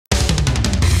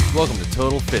Welcome to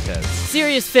Total Fitheads.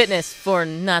 Serious fitness for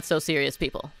not so serious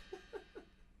people.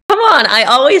 Come on, I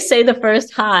always say the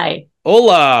first hi.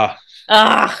 Hola!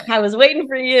 I was waiting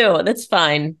for you. That's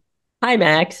fine. Hi,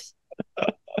 Max.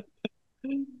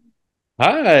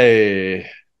 Hi!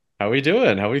 How we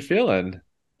doing? How we feeling?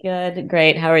 Good,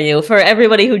 great. How are you? For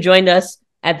everybody who joined us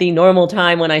at the normal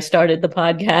time when I started the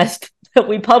podcast that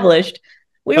we published,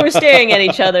 we were staring at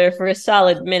each other for a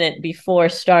solid minute before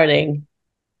starting.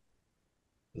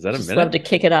 Is that a Just minute? love to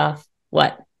kick it off.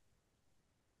 What?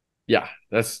 Yeah,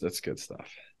 that's good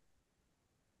stuff.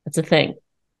 That's a thing.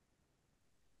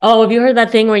 Oh, have you heard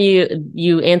that thing where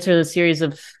you answer the series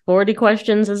of 40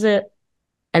 questions, is it?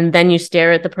 And then you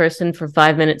stare at the person for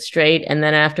 5 minutes straight, and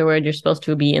then afterward you're supposed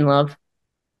to be in love.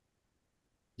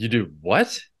 You do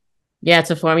what? Yeah,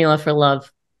 it's a formula for love.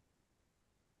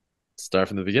 Start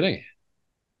from the beginning.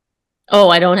 Oh,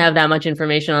 I don't have that much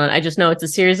information on it. I just know it's a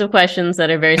series of questions that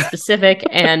are very specific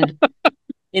and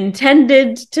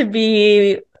intended to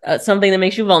be something that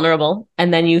makes you vulnerable.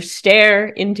 And then you stare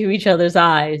into each other's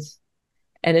eyes,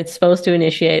 and it's supposed to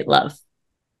initiate love.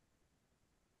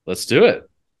 Let's do it.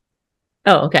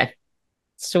 Oh, okay.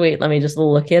 Sweet. Let me just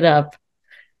look it up.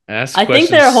 Ask I think questions,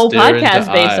 there are whole stare into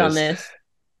podcasts based eyes. on this.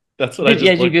 That's what I just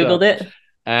You looked Googled up. it?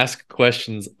 Ask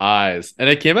questions, eyes. And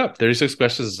it came up. 36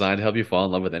 questions designed to help you fall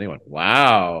in love with anyone.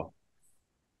 Wow.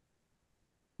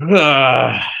 These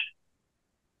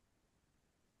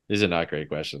are not great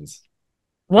questions.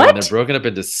 What? And they're broken up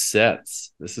into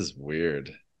sets. This is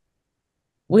weird.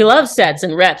 We love sets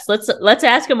and reps. Let's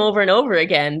ask them over and over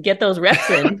again. Get those reps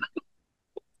in.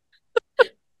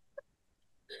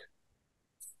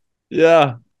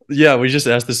 Yeah. Yeah, we just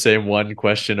asked the same one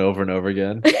question over and over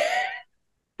again.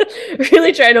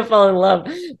 Really trying to fall in love.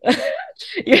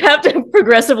 You have to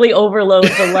progressively overload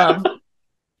the love.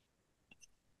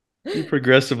 You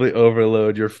progressively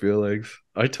overload your feelings.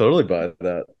 I totally buy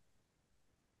that.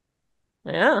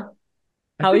 Yeah.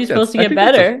 I How are think you supposed to I get think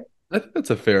that's better? I think that's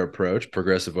a fair approach,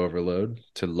 progressive overload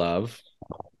to love.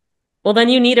 Well, then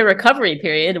you need a recovery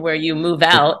period where you move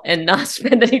out and not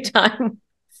spend any time.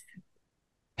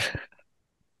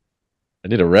 I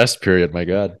need a rest period, my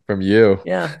God, from you.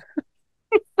 Yeah.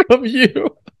 From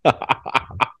you. Oh,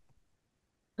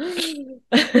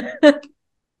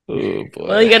 boy.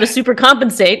 Well, you got to super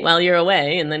compensate while you're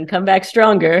away and then come back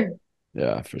stronger.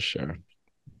 Yeah, for sure.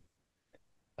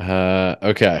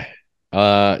 Okay.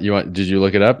 Did you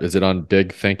look it up? Is it on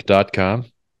bigthink.com?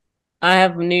 I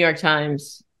have New York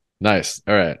Times. Nice.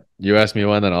 All right. You ask me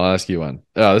one, then I'll ask you one.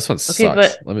 Oh, this one sucks.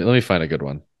 but- Let me find a good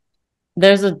one.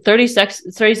 There's a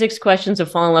 36 questions of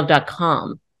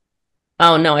fallinlove.com.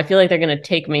 Oh, no. I feel like they're going to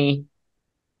take me.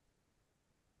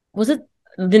 Was it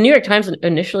the New York Times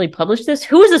initially published this?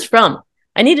 Who is this from?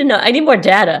 I need to know. I need more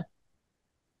data.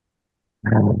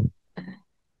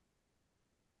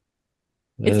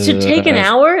 It should take an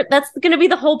hour. That's going to be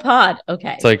the whole pod.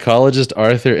 Okay. Psychologist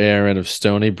Arthur Aaron of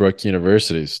Stony Brook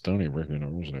University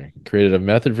created a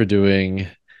method for doing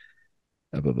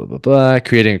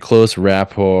creating a close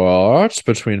rapport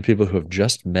between people who have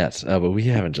just met. But we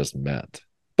haven't just met.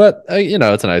 But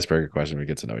it's an icebreaker question. We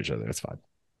get to know each other. It's fine.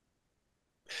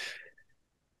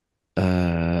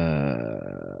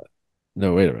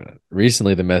 No, wait a minute.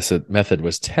 Recently, the method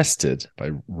was tested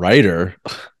by writer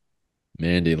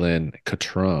Mandy Lynn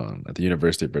Catron at the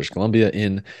University of British Columbia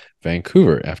in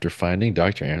Vancouver after finding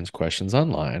Dr. Aaron's questions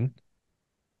online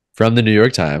from the New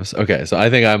York Times. Okay, so I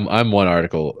think I'm one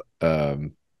article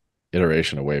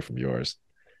iteration away from yours.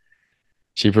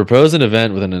 She proposed an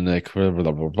event with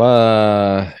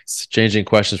exchanging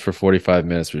questions for 45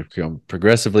 minutes to become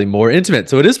progressively more intimate.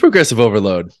 So it is progressive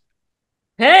overload.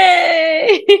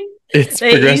 Hey! It's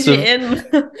they progressive. ease you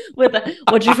in with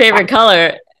what's your favorite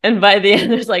color? And by the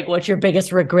end, there's like, what's your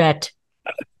biggest regret?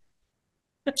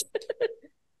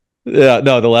 Yeah,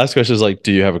 no, the last question is like,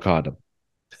 do you have a condom?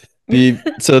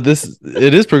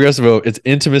 It is progressive. It's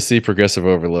intimacy, progressive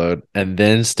overload, and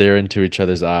then stare into each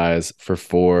other's eyes for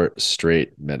 4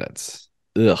 straight minutes.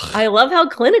 Ugh. I love how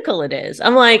clinical it is.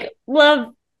 I'm like,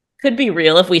 love could be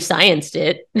real if we scienced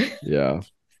it. Yeah.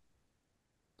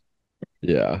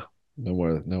 Yeah. No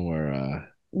more.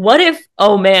 What if,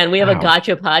 oh man, we have Wow. a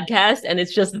gotcha podcast and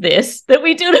it's just this that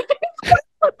we do to people.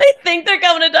 They think they're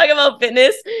coming to talk about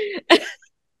fitness.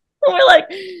 We're like,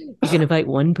 you can invite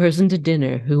one person to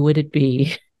dinner. Who would it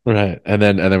be? Right. And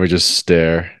then we just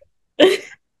stare. It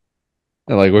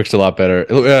works a lot better.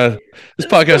 This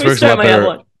podcast works a lot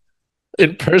better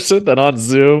in person than on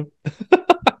Zoom.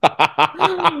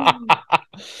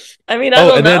 I mean, I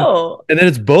don't know. And then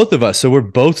it's both of us, so we're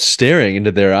both staring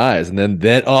into their eyes, and then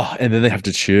they have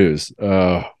to choose.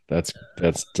 Oh, that's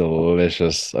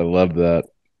delicious. I love that.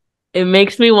 It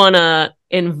makes me want to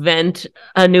invent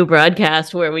a new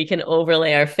broadcast where we can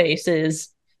overlay our faces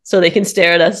so they can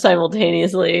stare at us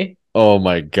simultaneously. Oh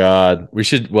my God. We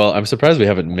should, well, I'm surprised we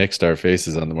haven't mixed our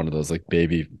faces on one of those like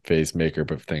baby face maker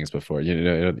things before.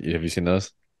 Have you seen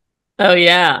those? Oh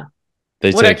yeah.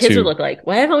 They What our take kids would two. look like.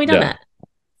 Why haven't we done Yeah. that?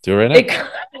 Do it right now.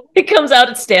 It it comes out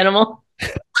at Stanimal.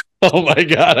 Oh my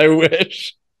God. I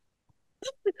wish.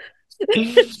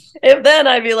 If then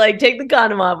I'd be like, take the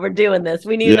condom off. We're doing this.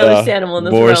 We need another Yeah. Stanimal in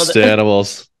this More world.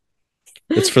 Stanimals.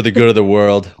 It's for the good of the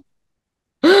world.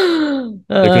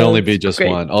 There can only It's be just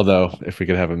great. one. Although, if we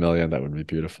could have a million, that would be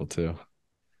beautiful too.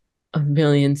 A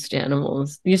million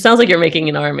Stanimals. You sounds like you're making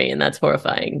an army, and that's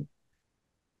horrifying.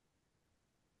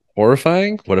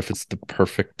 Horrifying? What if it's the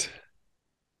perfect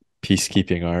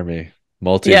peacekeeping army? Yeah.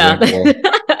 Multilingual.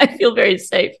 I feel very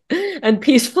safe and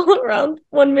peaceful around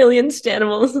 1 million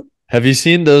Stanimals. Have you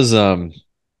seen those?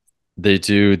 They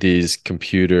do these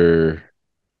computer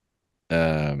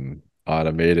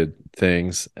automated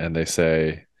things, and they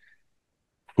say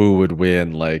who would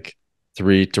win, like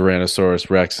three Tyrannosaurus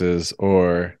Rexes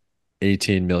or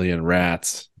 18 million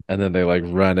rats. And then they like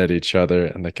run at each other,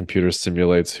 and the computer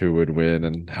simulates who would win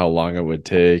and how long it would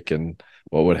take and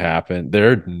what would happen.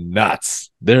 They're nuts.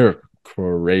 They're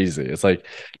crazy. It's like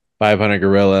 500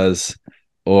 gorillas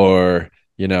or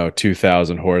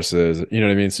 2000 horses, you know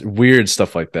what I mean? It's weird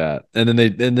stuff like that. And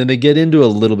then they get into a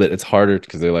little bit, it's harder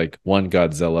because they're like one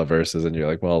Godzilla versus, and you're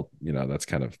like, well, that's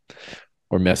kind of,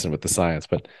 we're messing with the science.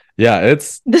 But yeah,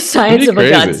 it's The science pretty of a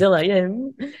crazy.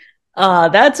 Godzilla. Yeah.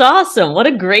 That's awesome. What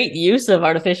a great use of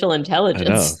artificial I know.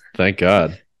 intelligence. Thank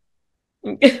God.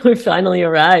 We finally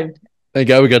arrived. Thank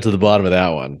God we got to the bottom of that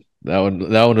one. That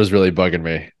one was really bugging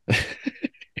me.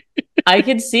 I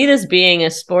could see this being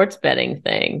a sports betting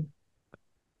thing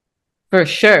for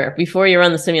sure. Before you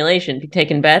run the simulation, be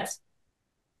taking bets.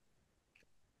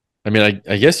 I mean,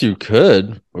 I guess you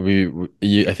could.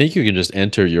 I think you can just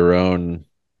enter your own.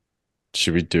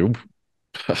 Should we do?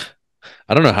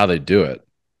 I don't know how they do it,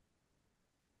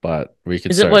 but we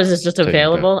could Is it what start is this just taking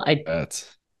available? I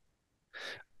bets.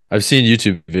 I've seen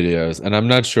YouTube videos, and I'm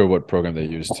not sure what program they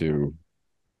use to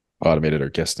automate it or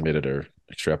guesstimate it or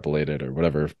extrapolate it or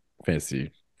whatever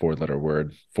fancy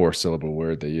four-syllable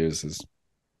word they use is.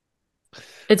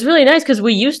 It's really nice because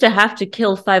we used to have to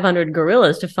kill 500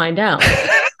 gorillas to find out.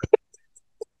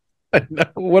 I know,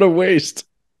 what a waste.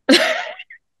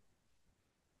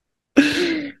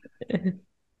 Is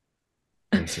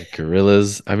it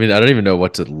gorillas? I mean, I don't even know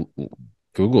what to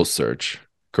Google search.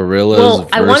 Gorillas Well,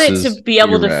 I wanted versus to be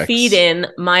able to feed T-Rex.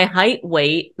 in my height,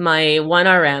 weight, my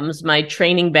 1RMs, my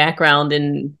training background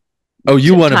in Oh,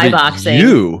 you want to Thai be boxing.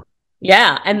 you?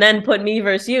 Yeah, and then put me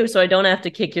versus you so I don't have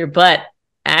to kick your butt,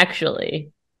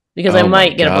 actually, because I Oh my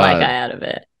might get a black God. eye out of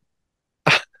it.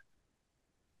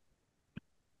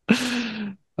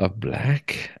 A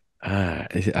black.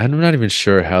 I'm not even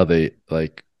sure how they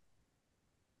like.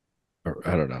 Or,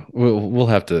 I don't know. We'll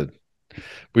have to.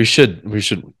 We should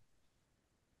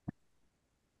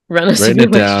Run a writing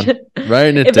it down. simulation.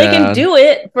 Writing it If they can down. do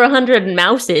it for 100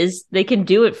 mouses, they can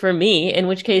do it for me, in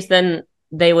which case then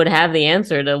they would have the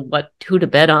answer to who to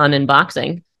bet on in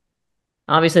boxing.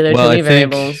 Obviously, there's Well, too I many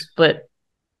think, variables, but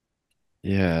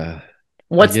yeah, I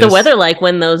what's the guess, weather like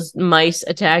when those mice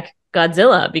attack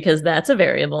Godzilla? Because that's a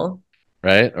variable.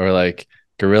 right? Or like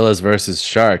gorillas versus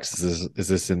sharks. Is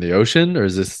this in the ocean or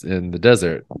is this in the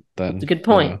desert? It's a Then, good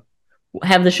point.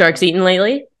 Have the sharks eaten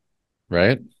lately?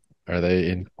 right? Are they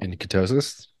in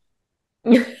ketosis?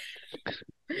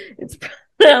 It's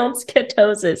pronounced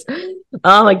ketosis.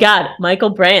 Oh my God.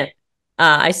 Michael Brandt.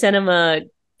 I sent him a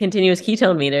continuous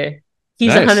ketone meter.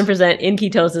 He's Nice. Of 100% in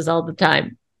ketosis all the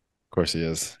time. course he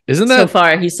is. Isn't So that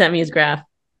far, he sent me his graph.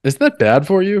 isn't that bad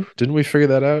for you? Didn't we figure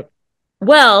that out?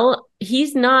 Well,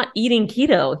 he's not eating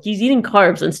keto. He's eating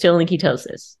carbs and still in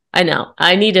ketosis. I know.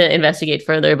 I need to investigate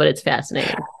further, but it's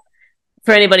fascinating.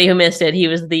 For anybody who missed it, he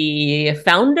was the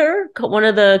founder, one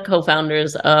of the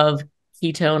co-founders of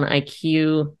Ketone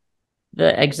IQ,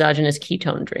 the exogenous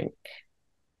ketone drink.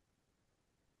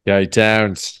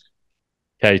 K-Towns.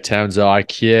 K-Towns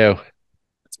IQ.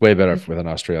 It's way better with an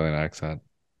Australian accent.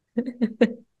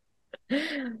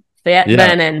 Fat Yeah.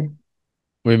 Bannon.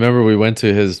 Remember we went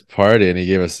to his party and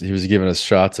he was giving us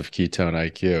shots of ketone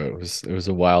IQ. It was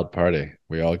a wild party.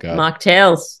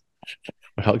 Mocktails.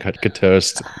 We all got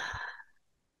toast.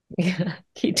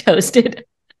 He toasted.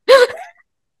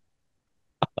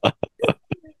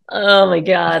 Oh my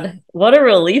God. What a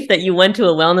relief that you went to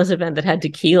a wellness event that had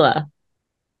tequila.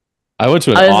 I went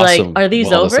to an I was like, awesome are these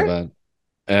wellness over? event,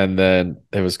 and then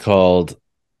it was called.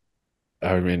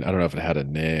 I mean, I don't know if it had a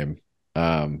name.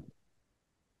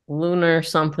 Lunar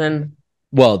something.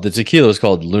 Well, the tequila is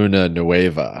called Luna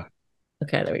Nueva,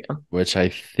 Okay, there we go. which I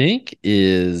think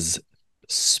is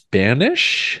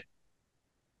Spanish.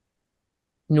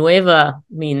 Nueva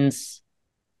means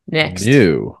next.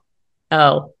 New.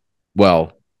 Oh,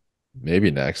 Well,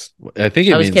 maybe next. I think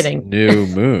I it was means kidding. new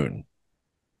moon.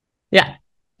 Yeah.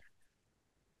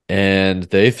 And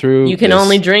they threw You can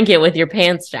only this drink it with your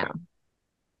pants down.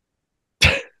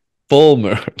 full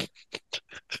moon,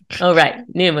 Oh, right.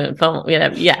 New moon. Full, yeah.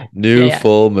 Yeah. Yeah. new Yeah.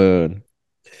 full moon.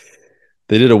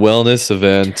 They did a wellness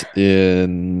event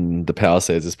in the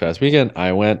Palisades this past weekend.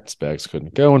 I went. Spags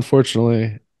couldn't go,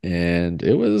 unfortunately, and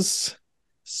it was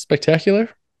spectacular.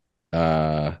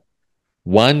 Uh,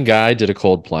 One guy did a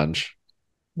cold plunge.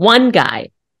 One guy.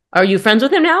 Are you friends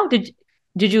with him now? Did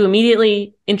you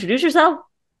immediately introduce yourself?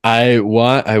 I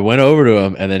went over to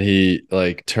him and then he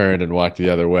like turned and walked the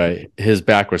other way. His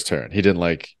back was turned. He didn't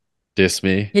like diss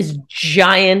me. His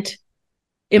giant,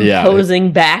 Yeah,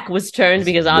 imposing back was turned his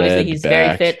because obviously red he's very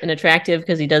back. fit and attractive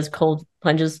because he does cold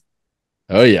plunges.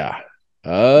 Oh yeah.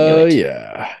 Knew Oh it.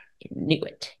 yeah. Knew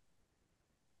it.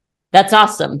 That's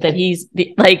awesome that he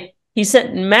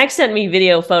sent Max sent me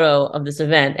video photo of this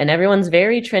event and everyone's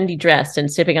very trendy dressed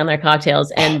and sipping on their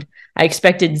cocktails and I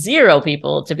expected zero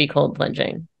people to be cold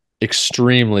plunging.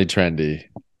 Extremely trendy.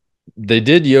 They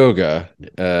did yoga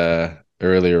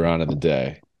earlier on in the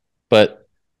day, but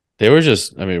they were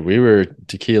just, I mean, we were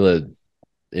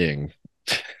tequila-ing.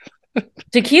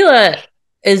 Tequila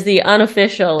is the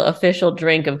unofficial official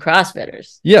drink of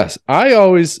CrossFitters. Yes, I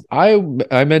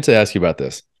meant to ask you about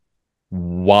this.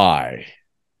 Why?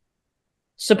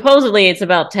 Supposedly it's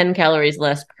about 10 calories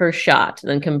less per shot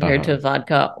than compared to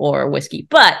vodka or whiskey.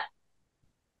 But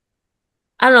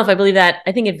I don't know if I believe that.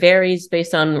 I think it varies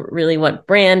based on really what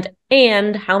brand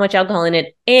and how much alcohol in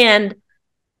it. And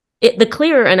the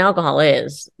clearer an alcohol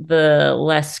is, the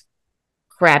less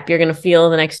crap you're going to feel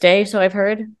the next day. So I've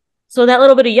heard. So that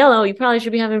little bit of yellow, you probably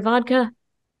should be having vodka.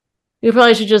 You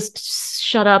probably should just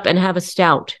shut up and have a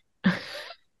stout.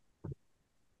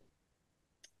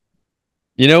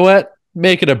 You know what?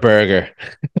 Make it a burger.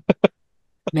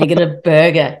 Make it a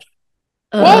burger.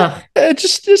 What?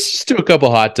 Just do a couple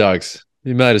hot dogs.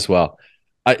 You might as well.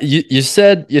 You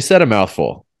said a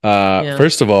mouthful. Yeah.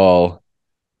 First of all,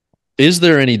 is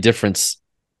there any difference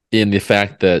in the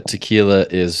fact that tequila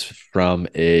is from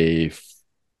a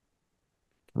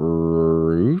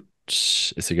fruit?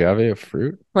 Is agave a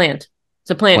fruit? Plant.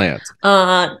 It's a plant.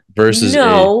 Versus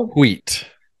no, a wheat.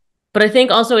 but I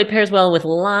think also it pairs well with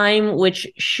lime, which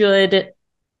should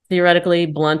theoretically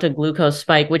blunt a glucose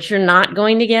spike, which you're not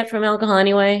going to get from alcohol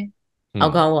anyway.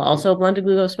 Alcohol will also blunt a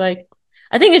glucose spike.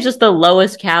 I think it's just the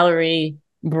lowest calorie,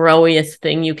 broiest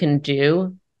thing you can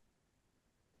do.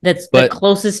 That's the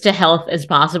closest to health as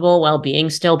possible while being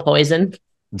still poison.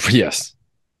 Yes.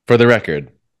 For the record,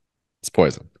 it's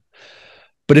poison.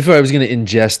 But if I was going to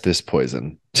ingest this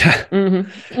poison,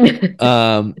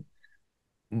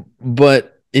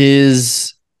 but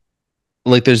is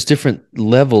like there's different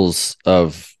levels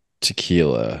of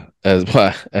tequila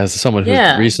as someone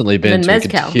who's recently been to a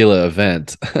tequila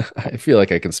event. I feel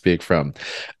like I can speak from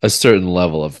a certain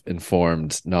level of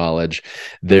informed knowledge.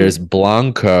 There's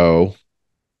Blanco,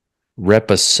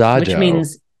 Reposado, which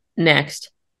means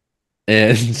next,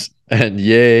 and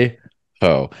Yay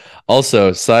Ho.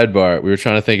 Also, sidebar, we were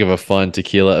trying to think of a fun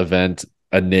tequila event,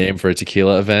 a name for a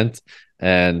tequila event,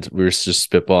 and we were just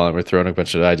spitballing. We're throwing a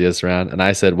bunch of ideas around, and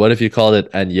I said, "What if you called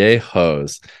it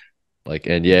Añejos, like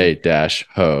Añej dash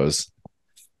hose?"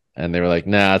 And they were like,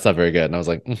 "Nah, it's not very good." And I was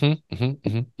like,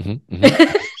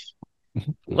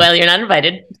 Well, you're not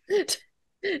invited.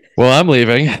 Well, I'm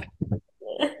leaving. I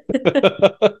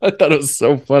thought it was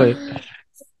so funny.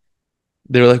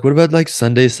 They were like, "What about like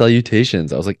Sunday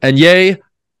salutations?" I was like, "And yay,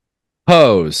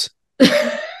 hose."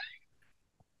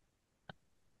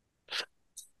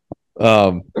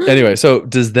 Anyway, so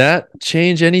does that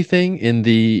change anything in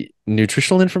the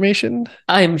nutritional information?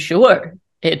 I'm sure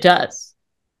it does.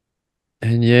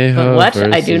 And yay, but what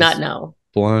I do not know.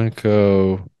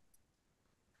 Blanco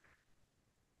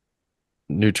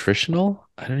nutritional?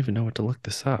 I don't even know what to look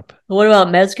this up. What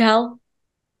about mezcal?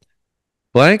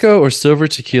 Blanco or silver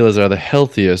tequilas are the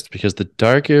healthiest because the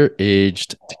darker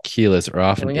aged tequilas are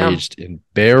often aged in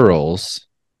barrels.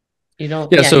 You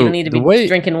don't, you don't need to be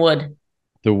drinking wood.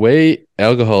 The way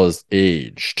alcohol is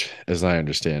aged, as I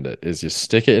understand it, is you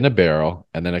stick it in a barrel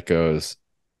and then it goes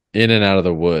in and out of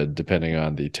the wood depending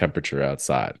on the temperature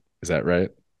outside. Is that right?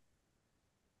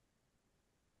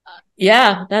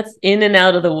 Yeah, that's in and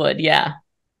out of the wood. Yeah.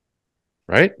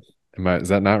 Right? Is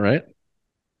that not right?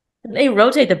 They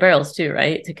rotate the barrels too,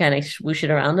 right? To kind of swoosh it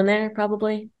around in there,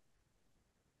 probably.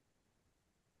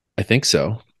 I think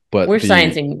so. We're But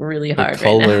sciencing really the hard right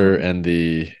color now. and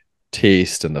the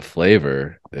taste and the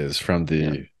flavor is from Yeah.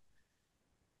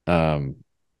 the um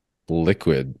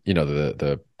liquid,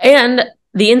 the And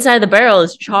the inside of the barrel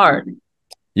is charred.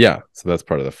 yeah, so that's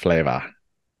part of the flavor.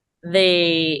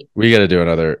 They We got to do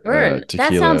another burn. That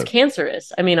sounds tequila.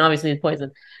 cancerous. I mean, obviously it's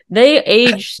poison. They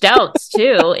age stouts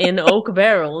too in oak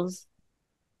barrels,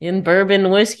 in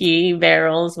bourbon whiskey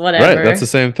barrels, Right, that's whatever. the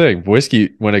same thing. Whiskey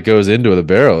when it goes into the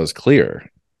barrel is clear.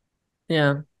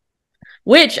 Yeah.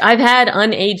 Which I've had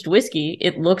unaged whiskey.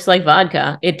 It looks like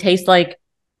vodka. It tastes like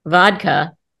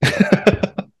vodka.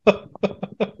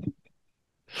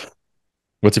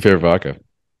 What's your favorite vodka?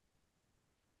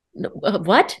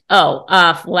 What? Oh,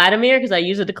 Vladimir, because I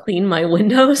use it to clean my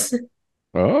windows.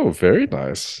 Oh, very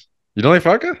nice. You don't like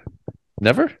vodka?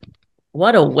 Never?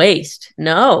 What a waste.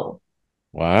 No.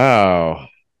 Wow.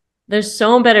 There's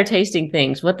so better tasting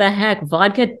things. What the heck?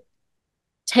 Vodka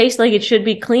tastes like it should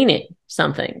be cleaning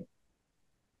something.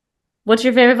 What's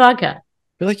your favorite vodka? I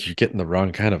feel like you're getting the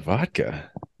wrong kind of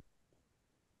vodka.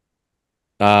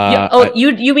 Oh,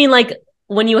 you mean like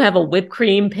when you have a whipped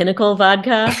cream pinnacle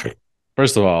vodka?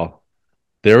 First of all,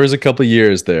 there was a couple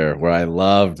years there where I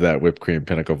loved that whipped cream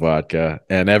pinnacle vodka,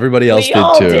 and everybody else We did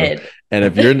all too. did. And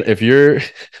if you're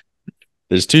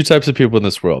there's two types of people in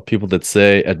this world: people that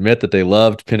admit that they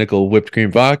loved pinnacle whipped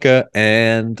cream vodka,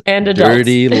 and And adults.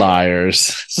 dirty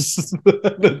liars,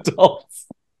 adults,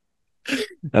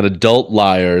 and adult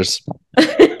liars.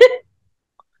 I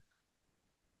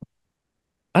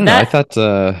don't know. I That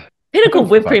thought pinnacle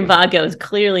whipped cream vodka. vodka was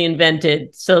clearly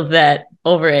invented so that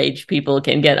overage people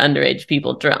can get underage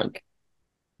people drunk.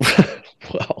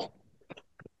 Well,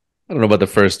 I don't know about the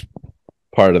first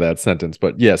part of that sentence,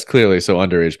 but yes, clearly, so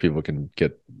underage people can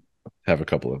have a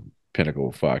couple of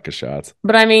pinnacle vodka shots.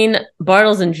 But I mean,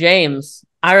 Bartles and James,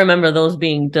 I remember those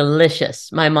being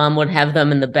delicious. My mom would have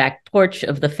them in the back porch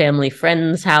of the family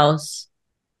friend's house.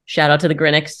 Shout out to the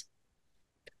Grinnecks.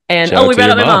 And Shout out we to brought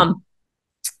your up my mom. mom.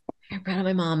 I brought up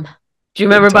my mom. Do you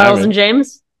Good remember Bottles timing. and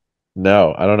James?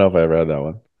 No, I don't know if I ever had that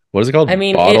one. What is it I called?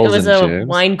 mean, it Bottles was and a James?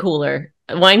 wine cooler.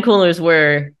 Wine coolers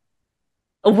were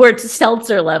to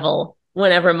seltzer level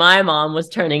whenever my mom was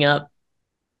turning up,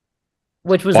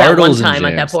 which was that one Bartles and time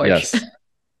at that James. porch. Yes.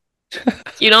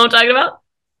 You know what I'm talking about?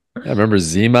 I remember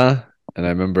Zima, and I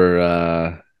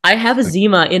remember I have a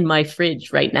Zima in my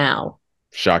fridge right now.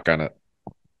 Shotgun It.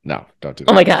 No, don't do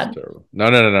that. Oh my That's God. terrible. No.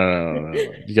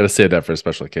 You got to save that for a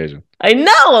special occasion. I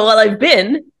know. Well, I've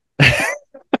been.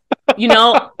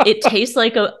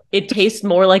 It tastes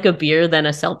more like a beer than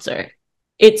a seltzer.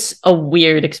 It's a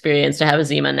weird experience to have a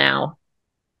Zima now.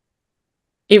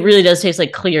 It really does taste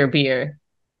like clear beer,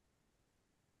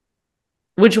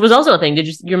 which was also a thing. Did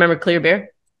you remember clear beer?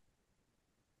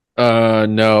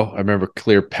 No, I remember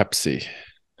Clear Pepsi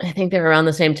I think they were around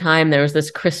the same time. There was this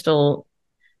crystal wave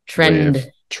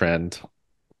trend, trend,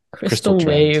 crystal crystal trend,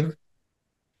 wave.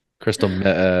 crystal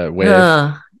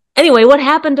wave. Anyway, what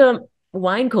happened to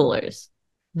wine coolers?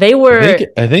 They I were,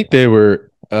 think they were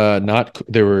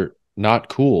not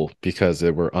cool because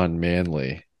they were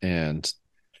unmanly, and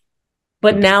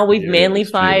but the now we've beer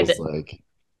industry manlyfied. was like,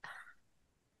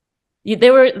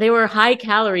 They were high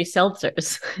calorie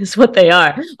seltzers, is what they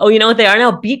are. Oh, you know what they are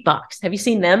now? Beatbox. Have you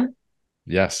seen them?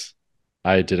 yes,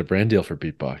 I did a brand deal for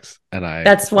Beatbox, and I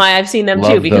That's why I've seen them too,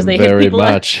 love because them they hit very people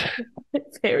up. much.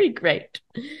 It's very great.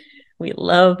 We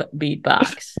love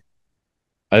Beatbox.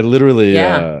 I literally,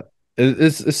 Yeah.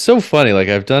 it's so funny. Like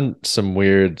I've done some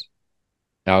weird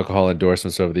alcohol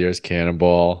endorsements over the years,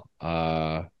 Cannonball,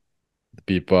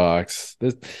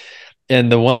 Beatbox,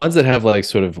 and the ones that have like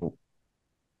sort of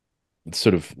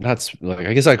not like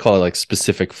I guess I call it like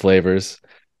specific flavors.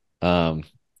 Um,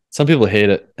 some people hate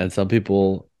it, and some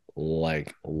people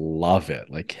like love it,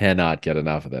 like cannot get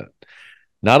enough of it.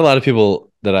 Not a lot of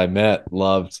people that I met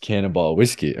loved Cannonball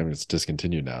whiskey. I mean, it's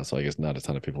discontinued now, so I guess not a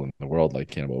ton of people in the world like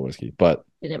Cannonball whiskey, but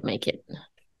Didn't make it.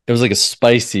 it was like a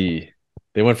spicy.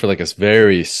 They went for like a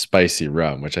very spicy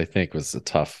rum, which I think was a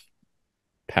tough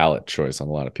palate choice on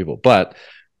a lot of people. But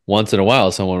once in a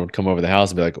while, someone would come over the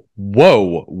house and be like,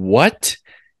 "Whoa, what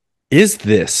is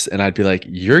this?" And I'd be like,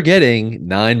 "You're getting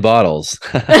 9 bottles."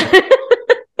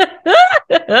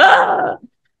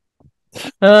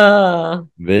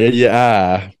 There you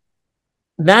are.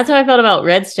 That's how I felt about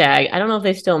Red Stag. I don't know if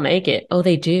they still make it. Oh,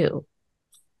 they do.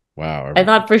 Wow. I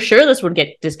thought for sure this would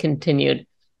get discontinued.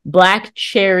 Black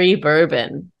cherry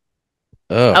bourbon.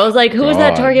 Oh, I was like, who is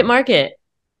that God. target market?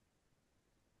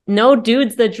 no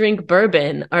dudes that drink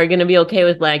bourbon are going to be okay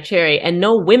with black cherry, and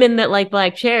no women that like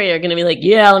black cherry are going to be like,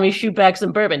 yeah, let me shoot back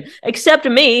some bourbon. Except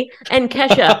me and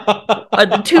Kesha are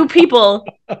the two people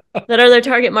that are their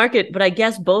target market, but I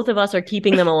guess both of us are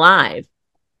keeping them alive.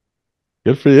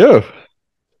 Good for you.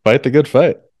 Fight the good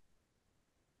fight.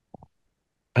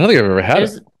 I don't think I've ever had it.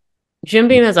 There's Jim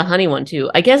Beam has a honey one too.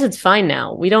 I guess it's fine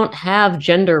now. We don't have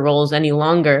gender roles any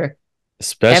longer.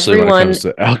 Especially when it Everyone comes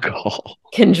to alcohol.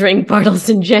 can drink Bartles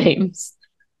and James.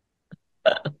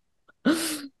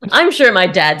 I'm sure my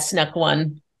dad snuck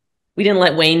one. We didn't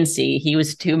let Wayne see. He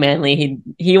was too manly.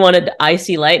 He wanted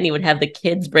icy light, and he would have the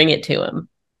kids bring it to him.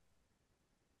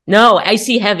 No,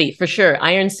 icy heavy for sure.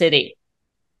 Iron City.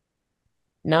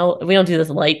 No, we don't do this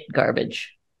light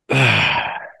garbage.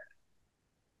 I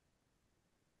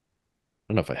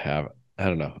don't know if I have it. I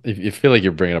don't know. You feel like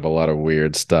you're bringing up a lot of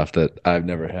weird stuff that I've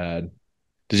never had.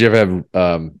 Did you ever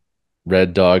have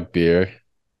Red Dog beer?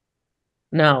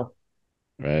 No.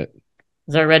 Right?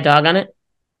 Is there a red dog on it?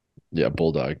 Yeah,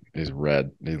 Bulldog. He's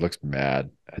red. He looks mad.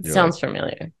 It sounds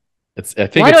familiar. It's. I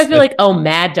think. Why do I feel like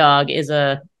Mad Dog is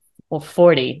a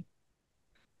 40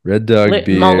 Red Dog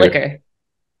beer. Malt liquor.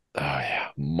 Oh yeah,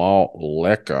 malt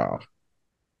liquor.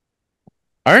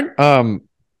 Aren't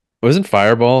wasn't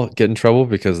Fireball get in trouble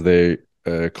because they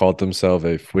called themselves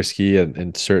a whiskey, and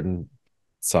in certain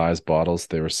size bottles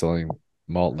they were selling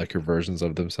malt liquor versions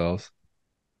of themselves?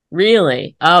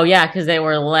 Really? Oh yeah, because they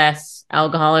were less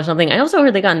alcohol or something. I also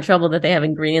heard they got in trouble that they have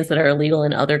ingredients that are illegal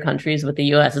in other countries with the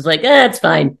US. It's like, it's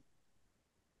fine.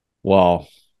 Well,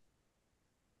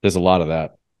 there's a lot of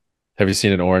that. Have you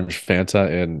seen an orange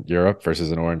Fanta in Europe versus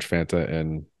an orange Fanta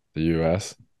in the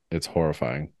US? It's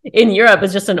horrifying. In Europe,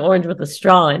 it's just an orange with a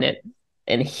straw in it.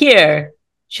 And here,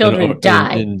 children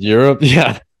die. In Europe,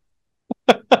 yeah.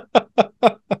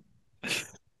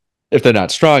 If they're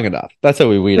not strong enough. That's how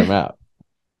we weed them out.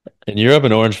 In Europe,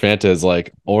 an orange Fanta is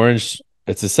like orange.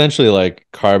 It's essentially like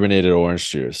carbonated orange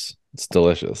juice. It's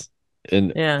delicious.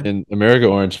 In America,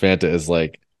 orange Fanta is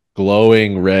like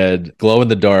glowing red, glow in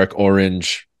the dark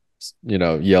orange,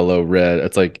 yellow, red.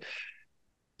 It's like,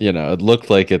 it looked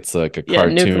like it's like a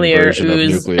cartoon version of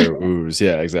nuclear ooze.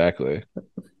 Yeah, exactly.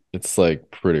 It's like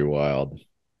pretty wild.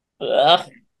 Ugh.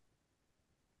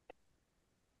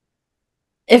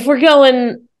 If we're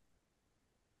going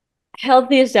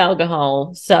healthiest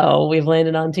alcohol, so we've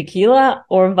landed on tequila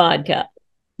or vodka.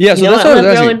 Yeah, so that's what I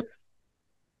was asking.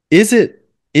 Is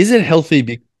it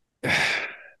healthy?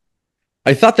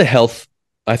 I thought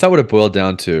what it boiled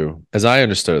down to, as I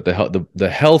understood it, the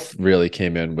health really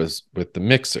came in was with the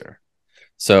mixer.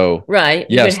 So right,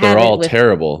 yes, they're all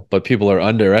terrible, but people are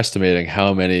underestimating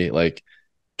how many, like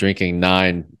drinking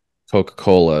 9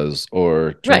 Coca-Colas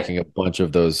or drinking a bunch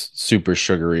of those super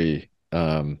sugary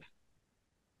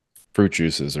fruit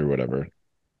juices or whatever.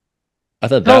 I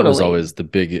thought that was always the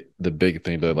big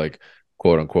thing to, like,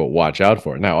 quote unquote, watch out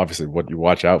for. Now, obviously, what you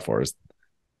watch out for is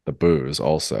the booze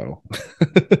also.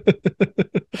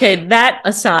 Okay, that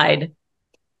aside,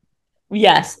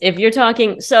 yes, if you're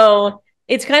talking, so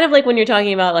it's kind of like when you're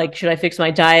talking about, like, should I fix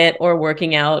my diet or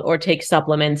working out or take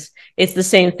supplements? It's the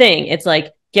same thing. It's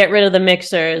like, get rid of the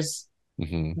mixers,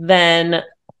 then,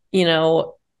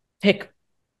 pick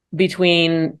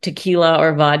between tequila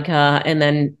or vodka, and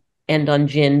then end on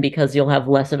gin because you'll have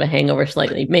less of a hangover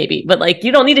slightly, maybe. But, like,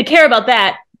 you don't need to care about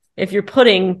that if you're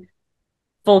putting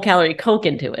full calorie Coke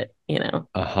into it,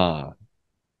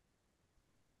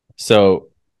 So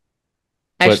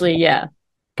actually, yeah.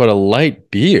 But a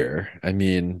light beer, I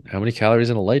mean, how many calories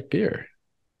in a light beer?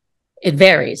 It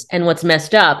varies. And what's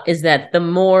messed up is that the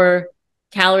more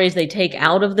calories they take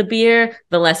out of the beer,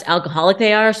 the less alcoholic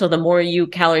they are. So the more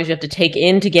calories you have to take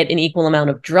in to get an equal amount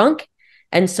of drunk.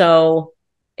 And so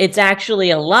it's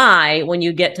actually a lie when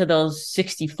you get to those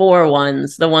 64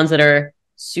 ones, the ones that are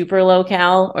super low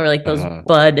cal, or like those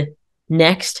Bud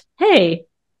Next. Hey,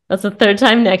 that's the third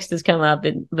time Next has come up,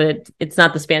 but it's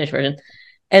not the Spanish version.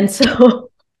 And so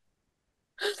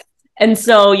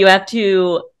you have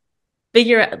to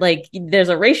figure out, like, there's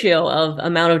a ratio of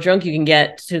amount of drunk you can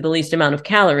get to the least amount of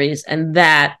calories, and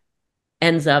that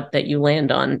ends up that you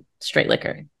land on straight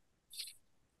liquor.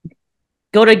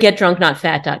 Go to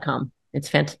getdrunknotfat.com.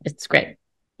 It's great.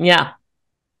 Yeah.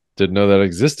 Didn't know that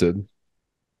existed.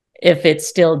 If it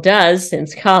still does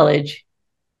since college.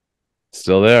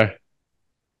 Still there.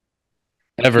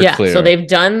 Everclear. So they've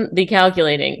done the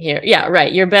calculating here. Yeah,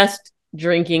 right. Your best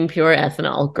drinking pure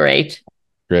ethanol. Great.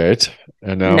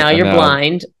 And now you're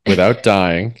blind. Without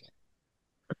dying.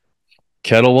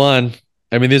 Kettle One.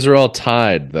 I mean, these are all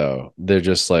tied, though. They're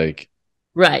just like...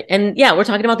 Right. And yeah, we're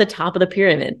talking about the top of the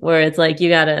pyramid, where it's like you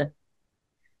gotta...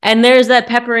 And there's that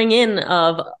peppering in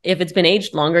of if it's been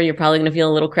aged longer, you're probably going to feel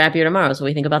a little crappier tomorrow. So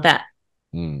we think about that.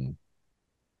 Hmm.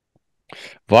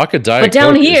 Vodka But Diet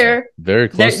down Coke is here, very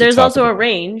close to there's top of also the. a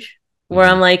range where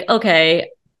I'm Mhm. like, okay,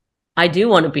 I do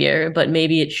want a beer, but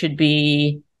maybe it should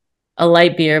be a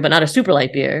light beer, but not a super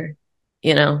light beer,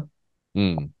 you know?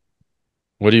 Hmm.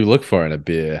 What do you look for in a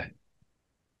beer?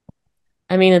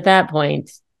 I mean, at that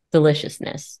point,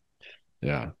 deliciousness.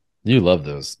 Yeah, you love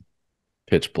those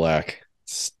pitch black,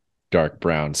 dark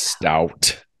brown,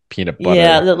 stout, peanut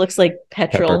Yeah, butter, that looks like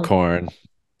petrol peppercorn.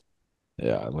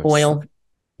 Yeah, it looks. oil.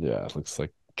 Yeah, it looks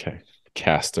like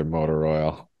castor motor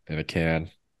oil in a can.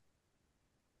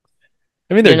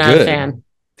 I mean, they're You're not a good. fan.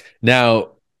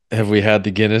 Now, have we had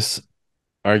the Guinness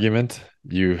argument?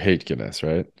 You hate Guinness,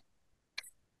 right?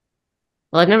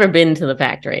 Well, I've never been to the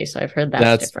factory, so I've heard that's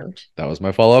That's different. that was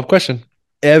my follow-up question.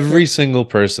 Every single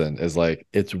person is like,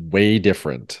 it's way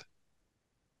different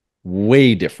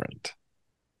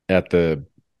at the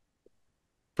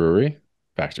brewery,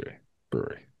 factory,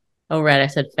 brewery, Oh, right. I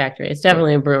said factory. It's whatever,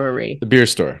 definitely a brewery. the beer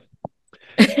store,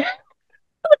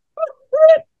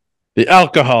 the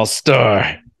alcohol store.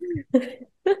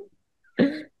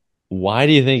 Why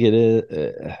do you think it is?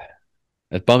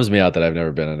 It bums me out that I've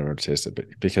never been and never tasted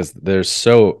it because they're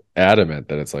so adamant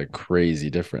that it's like crazy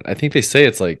different. I think they say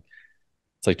it's like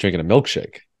drinking a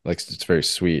milkshake. Like it's very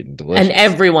sweet and And delicious.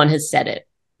 everyone has said it.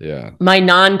 Yeah. My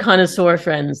non-connoisseur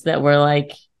friends that were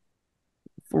like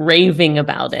raving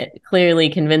about it, clearly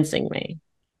convincing me.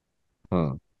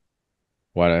 Huh.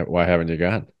 Why haven't you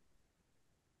gone?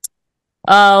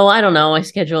 Oh, I don't know. I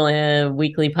schedule a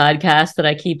weekly podcast that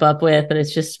I keep up with, and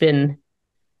it's just been,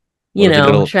 What if you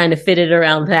did a trying to fit it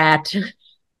around that.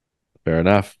 fair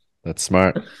enough. That's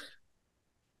smart.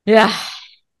 Yeah,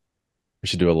 We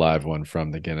should do a live one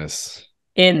from the Guinness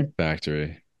in,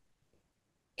 factory.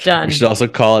 We should done. also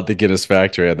call it the Guinness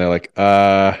factory. And they're like,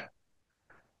 yeah,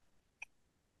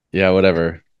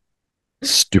 whatever.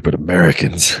 Stupid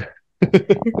Americans.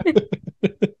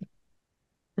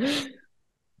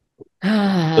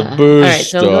 The All booze right,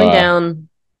 so I'm going store. down.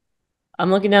 I'm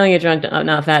looking down at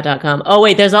getdrunknotfat.com. Oh,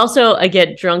 wait, there's also a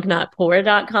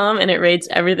getdrunknotpoor.com, and it rates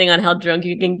everything on how drunk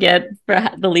you can get for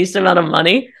the least amount of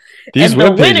money. These And the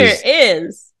web winner pages.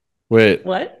 is Wait,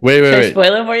 what? wait, wait, Should I wait.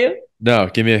 spoil it for you? No,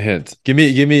 give me a hint. Give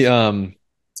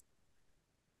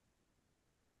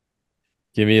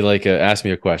me like ask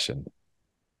me a question.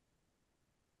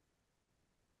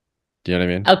 Do you know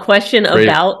what I mean? A question Phrase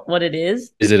about what it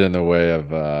is. it in the way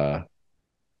of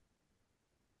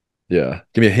yeah.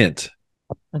 Give me a hint.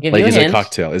 I'll give Like, you a is it a hint.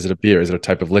 cocktail? Is it a beer? Is it a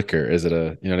type of liquor? Is it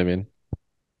a, you know what I mean?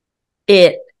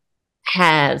 It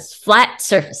has flat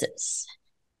surfaces.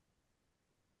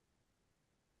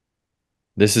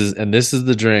 This is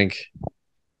the drink,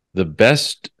 the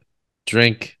best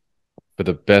drink for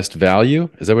the best value.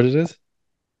 Is that what it is?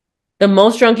 The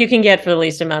most drunk you can get for the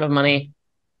least amount of money.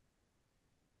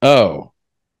 Oh,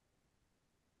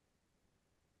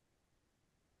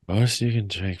 most you can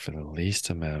drink for the least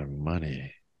amount of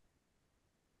money.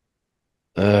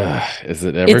 Is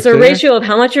it It's a Everclear? ratio of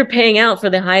how much you're paying out for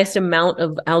the highest amount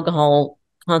of alcohol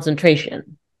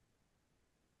concentration.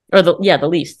 Or the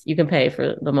least you can pay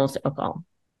for the most alcohol.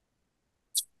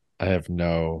 I have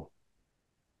no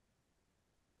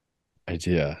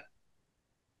idea.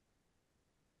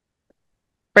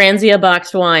 Franzia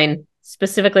boxed wine,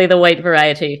 specifically the white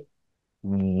variety.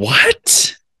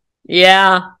 What?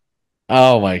 Yeah.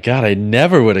 Oh my God, I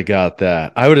never would have got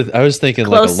that. I was thinking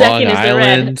like a Close Long second is the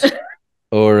red. Island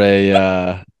or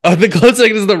a oh, the close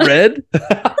second is the red?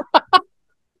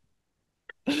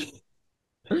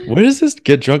 Where does this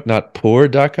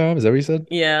getdrunknotpoor.com? Is that what you said?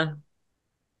 Yeah.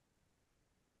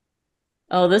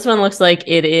 Oh, this one looks like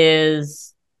it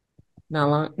is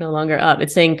no longer up.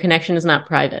 It's saying connection is not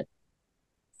private.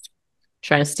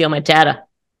 Trying to steal my data.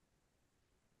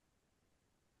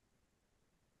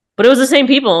 But it was the same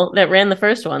people that ran the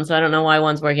first one, so I don't know why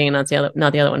one's working and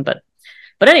not the other one. But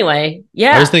anyway, I was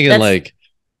yeah, thinking that's like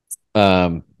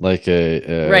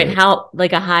right. How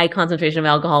like a high concentration of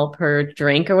alcohol per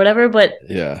drink or whatever. But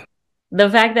yeah. the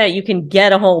fact that you can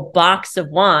get a whole box of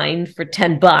wine for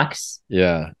 $10,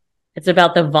 Yeah. it's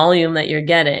about the volume that you're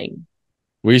getting.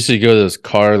 We used to go to those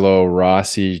Carlo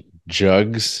Rossi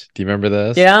jugs. Do you remember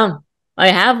those? Yeah, I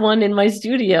have one in my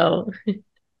studio.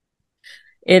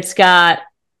 It's got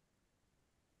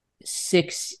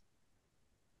six.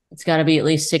 It's got to be at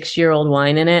least 6-year-old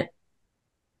wine in it.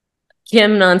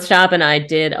 Kim Nonstop and I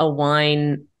did a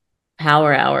wine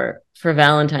power hour for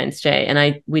Valentine's Day,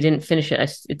 and we didn't finish it.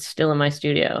 It's still in my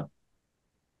studio.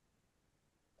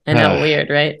 I know, weird,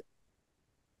 right?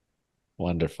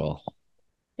 Wonderful.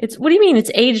 What do you mean?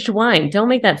 It's aged wine. Don't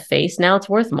make that face. Now it's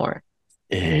worth more.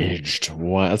 Aged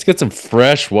wine. Let's get some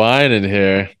fresh wine in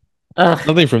here. Ugh.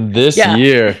 Something from this Yeah.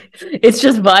 year. It's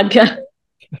just vodka.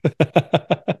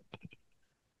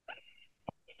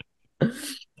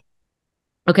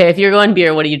 Okay, if you're going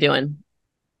beer, what are you doing?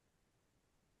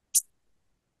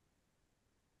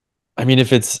 I mean,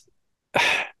 if it's,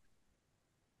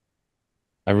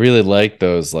 I really like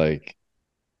those like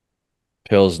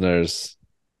Pilsners,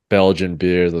 Belgian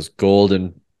beers, those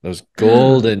golden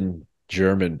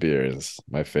German beers,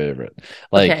 my favorite.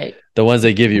 Like Okay. the ones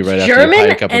they give you right after you German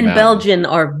hike up a and mountain. Belgian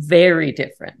are very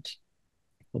different.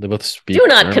 Well, they both speak Do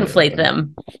not German, conflate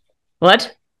them.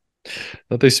 What?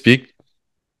 Don't they speak?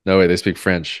 No, wait, they speak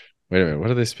French. Wait a minute. What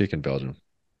do they speak in Belgium?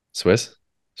 Swiss?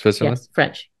 Switzerland? Yes,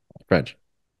 French. French.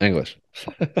 English.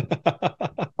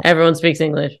 Everyone speaks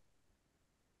English.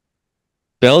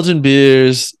 Belgian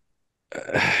beers,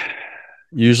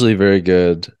 usually very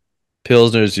good.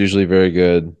 Pilsner's usually very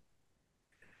good.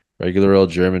 Regular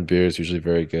old German beer is usually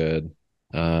very good.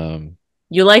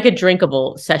 You like a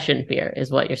drinkable session beer, is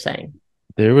what you're saying.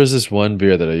 There was this one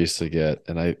beer that I used to get,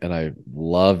 and I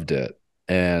loved it.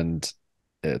 And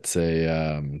it's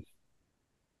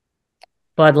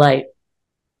Bud Light.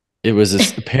 it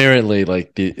was apparently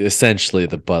like essentially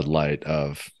the Bud Light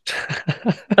of.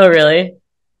 Oh, really?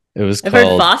 It was I've heard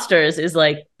called. Foster's is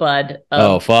like Bud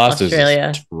of Foster's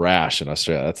Australia. is trash in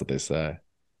Australia. That's what they say.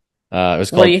 It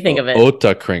was What called do you think of it?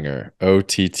 Ottakringer,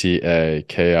 Ottakringer.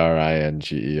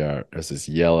 It was this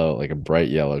yellow, like a bright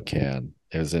yellow can.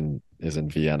 It was in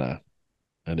Vienna,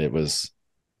 and it was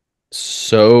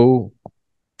so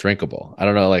drinkable. I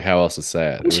don't know like how else to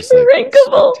say it. It was like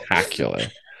Drinkable. spectacular.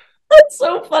 That's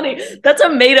so funny. That's a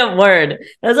made up word.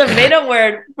 That's a made up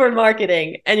word for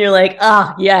marketing. And you're like,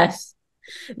 yes,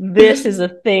 this is a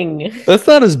thing. That's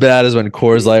not as bad as when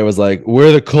Coors Light was like,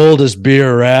 we're the coldest beer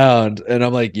around. And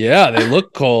I'm like, yeah, they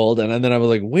look cold. And then I was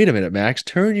like, wait a minute, Max,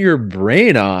 turn your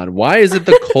brain on. Why is it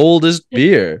the coldest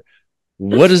beer?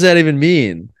 What does that even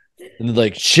mean? And they're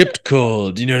like, shipped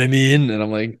cold. You know what I mean? And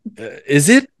I'm like, is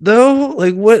it though?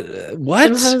 Like, what?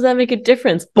 And how does that make a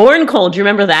difference? Born cold. Do you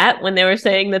remember that when they were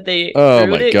saying that they Oh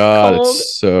brewed my it God, cold?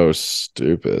 it's so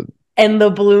stupid. And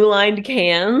the blue lined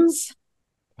cans.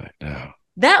 I know.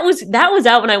 That was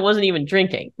out when I wasn't even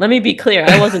drinking. Let me be clear.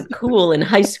 I wasn't cool in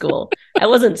high school. I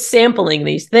wasn't sampling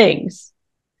these things.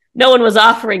 No one was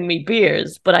offering me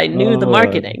beers, but I knew the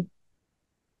marketing.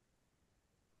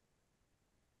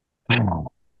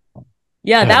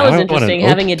 Yeah, that was interesting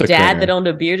having a dad that owned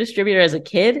a beer distributor as a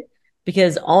kid,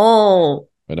 because all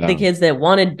the kids that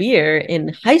wanted beer in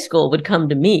high school would come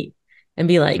to me and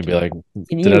be like,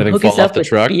 can you hook us up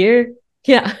with beer?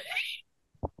 Yeah.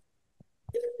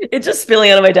 It's just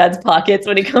spilling out of my dad's pockets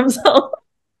when he comes home.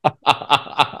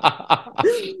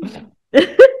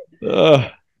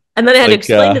 And then I had to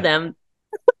explain to them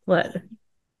what.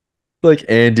 Like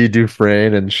Andy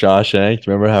Dufresne and Shawshank.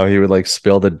 Remember how he would like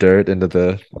spill the dirt into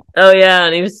the. Oh yeah,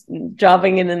 and he was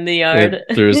dropping it in the yard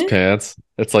through his pants.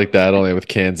 It's like that, only with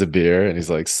cans of beer, and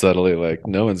he's like subtly like,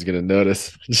 no one's gonna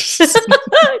notice.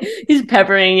 He's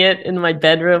peppering it in my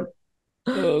bedroom.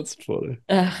 Oh, that's funny.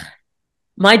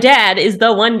 My dad is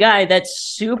the one guy that's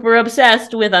super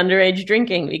obsessed with underage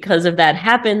drinking. Because if that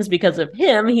happens, because of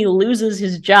him, he loses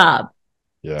his job.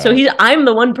 Yeah. So I'm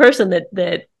the one person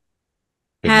that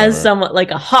has somewhat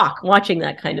like a hawk watching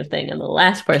that kind of thing, and the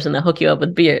last person to hook you up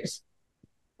with beers.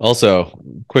 Also,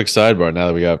 quick sidebar. Now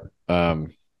that we got,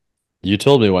 you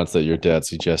told me once that your dad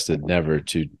suggested never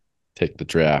to take the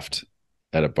draft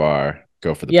at a bar,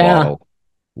 go for the bottle.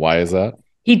 Why is that?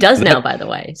 He does now, by the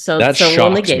way. So we'll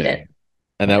negate it.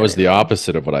 And that was the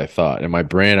opposite of what I thought. In my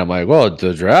brain, I'm like, well,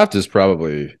 the draft is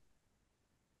probably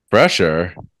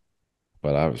fresher.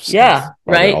 But I was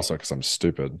right. Also, because I'm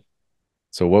stupid.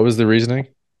 So what was the reasoning?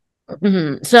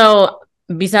 Mm-hmm. So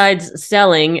besides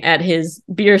selling at his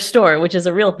beer store, which is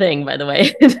a real thing, by the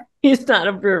way, he's not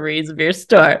a brewery, he's a beer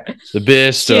store. The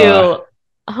beer store.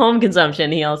 To home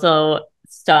consumption, he also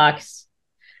stocks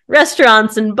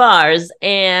restaurants and bars,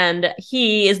 and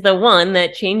he is the one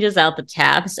that changes out the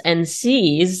taps and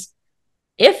sees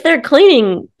if they're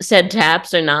cleaning said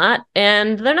taps or not,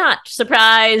 and they're not.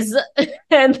 Surprise!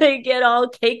 And they get all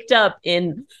caked up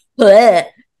in bleh,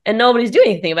 and nobody's doing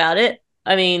anything about it.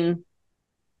 I mean,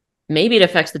 maybe it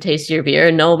affects the taste of your beer,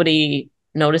 and nobody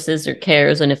notices or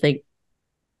cares, and if they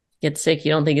get sick,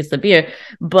 you don't think it's the beer.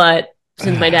 But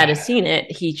since my dad has seen it,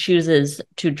 he chooses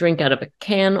to drink out of a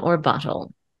can or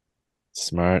bottle.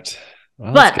 Smart.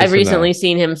 Well, but I've recently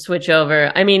seen him switch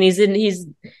over. I mean, he's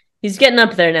getting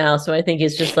up there now, so I think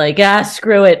he's just like,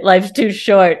 screw it. Life's too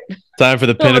short. Time for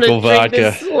the Pinnacle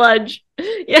vodka. Sludge.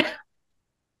 Yeah.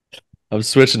 I'm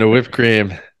switching to whipped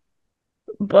cream.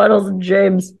 Bottles and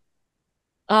James.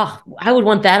 Oh, I would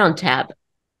want that on tap.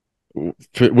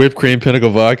 Whipped cream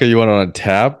pinnacle vodka. You want it on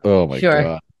tap? Oh my Sure.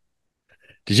 god.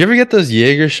 Did you ever get those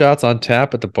Jaeger shots on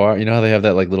tap at the bar? You know how they have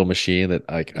that like little machine that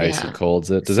like icy Yeah. colds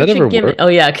it? Does that Such a ever gimmick. work? Oh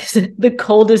yeah, because the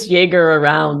coldest Jaeger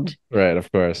around. Right,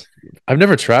 of course. I've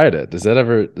never tried it. Does that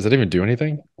even do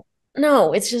anything?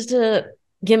 No, it's just a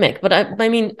gimmick. But I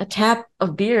mean, a tap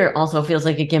of beer also feels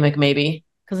like a gimmick, maybe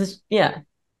because it's yeah,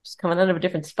 just coming out of a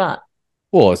different spot.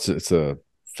 Well, it's a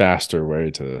faster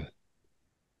way to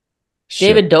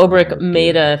ship David Dobrik more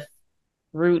made beer. a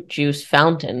fruit juice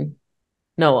fountain.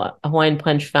 No, a Hawaiian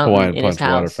punch fountain Hawaiian in his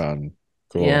Punch water house. fountain.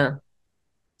 Cool. Yeah,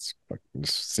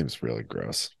 This seems really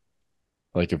gross.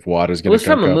 Like if water's it gonna was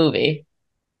from gunk a up. movie,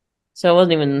 so it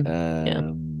wasn't even. Yeah,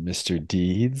 Mr.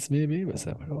 Deeds, maybe? Was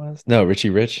that what it was? No, Richie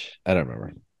Rich? I don't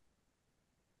remember.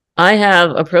 I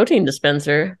have a protein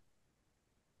dispenser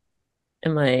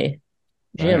in my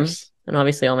gym, Nice. and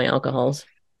obviously all my alcohols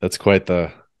That's quite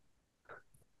the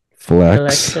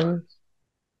flex. collection.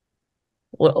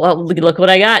 Well, look what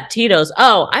I got. Tito's.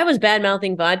 Oh, I was bad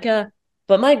mouthing vodka,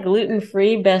 but my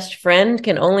gluten-free best friend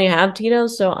can only have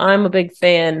Tito's, so I'm a big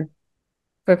fan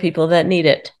for people that need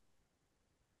it.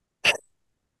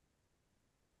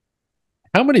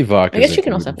 How many I vodkas guess are you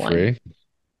can also gluten have wine. free?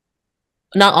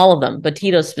 Not all of them, but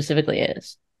Tito's specifically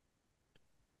is.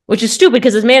 Which is stupid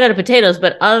because it's made out of potatoes,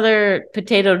 but other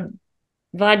potato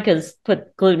vodkas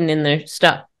put gluten in their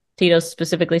stuff. Tito's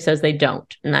specifically says they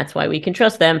don't, and that's why we can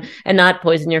trust them and not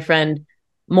poison your friend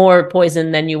more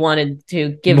poison than you wanted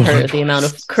to give More her the amount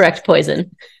poison. of correct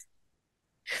poison.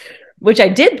 Which I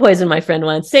did poison my friend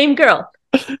once. Same girl,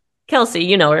 Kelsey,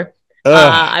 you know her.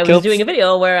 I was doing a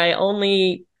video where I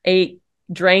only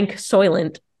drank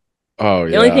Soylent. Oh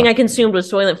The only thing yeah. I consumed was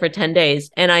Soylent for 10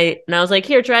 days. And I was like,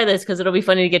 here, try this because it'll be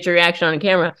funny to get your reaction on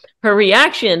camera. Her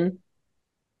reaction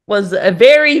was a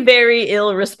very, very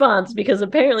ill response because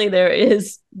apparently there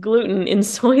is gluten in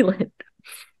Soylent.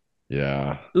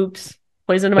 Yeah. Oops.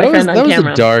 Poisoned my friend on That was a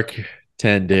camera. dark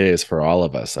 10 days for all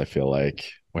of us, I feel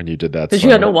like, when you did that Because you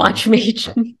had to Soylent watch thing.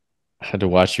 me. I had to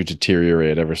watch you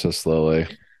deteriorate ever so slowly,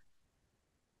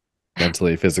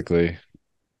 mentally, physically.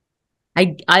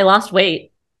 I lost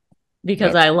weight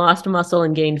because Yep. I lost muscle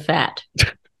and gained fat.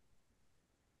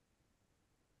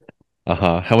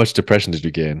 Uh-huh. How much depression did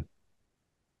you gain?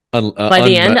 By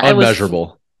the end, I was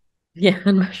Unmeasurable. yeah,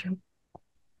 unmeasurable.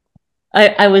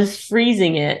 I was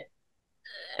freezing it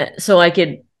so I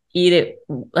could eat it,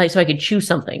 like so I could chew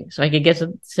something, so I could get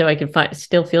some, so I could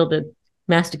still feel the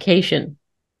mastication.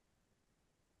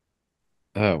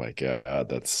 Oh my God,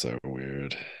 that's so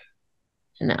weird.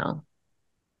 No,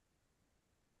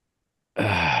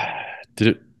 Did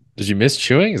it, did you miss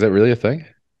chewing? Is that really a thing?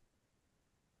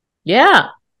 yeah,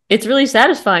 it's really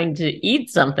satisfying to eat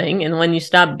something, and when you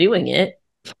stop doing it,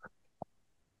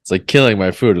 It's like killing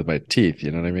my food with my teeth,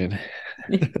 you know what I mean?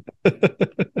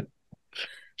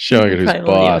 Showing it who's primal.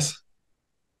 boss.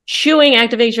 Chewing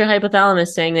activates your hypothalamus,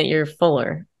 saying that you're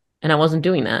fuller, and I wasn't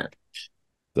doing that. Is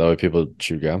that why people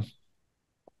chew gum?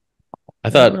 I I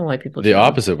don't thought know why people the chew gum.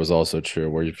 opposite was also true,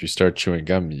 where if you start chewing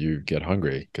gum, you get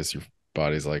hungry because your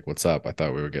body's like, "What's up?" I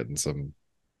thought we were getting some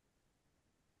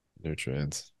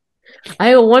nutrients,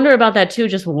 I wonder about that too,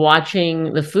 just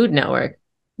watching the Food Network,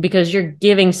 because you're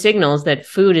giving signals that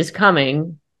food is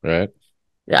coming. right?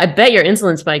 I bet your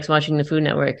insulin spikes watching the Food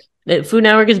Network. The Food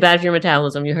Network is bad for your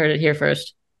metabolism. You heard it here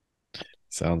first.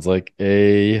 Sounds like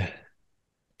a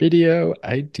video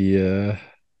idea.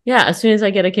 Yeah, as soon as I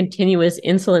get a continuous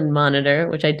insulin monitor,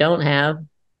 which I don't have,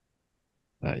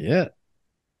 Not yet.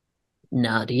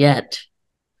 not yet.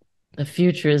 The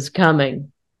future is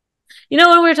coming. You know,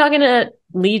 when we were talking to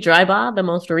Lee Drybaugh, the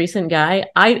most recent guy,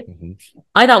 Mhm.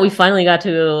 I thought we finally got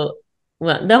to,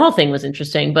 well, the whole thing was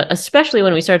interesting, but especially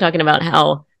when we started talking about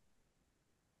how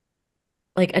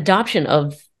like adoption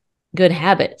of good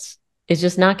habits is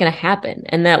just not going to happen,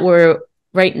 and that we're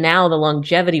right now the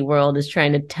longevity world is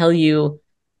trying to tell you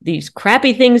these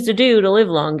crappy things to do to live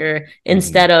longer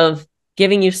instead of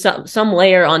giving you some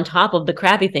layer on top of the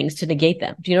crappy things to negate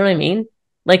them. Do you know what I mean?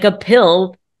 Like a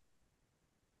pill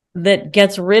that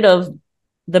gets rid of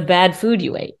the bad food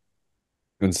you ate.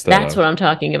 Instead That's what of, I'm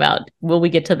talking about. Will we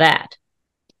get to that?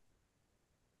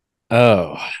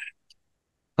 oh,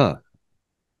 huh.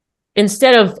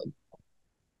 Instead of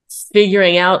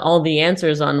figuring out all the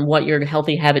answers on what your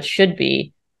healthy habits should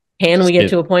be, can we Just get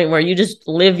to a point where you just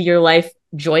live your life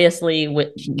joyously with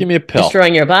give me a pill.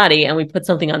 destroying your body, and we put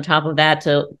something on top of that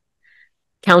to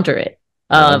counter it?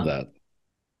 I love that.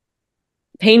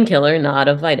 Painkiller, not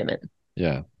a vitamin.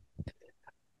 Yeah.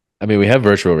 I mean, we have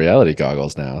virtual reality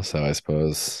goggles now, so I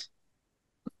suppose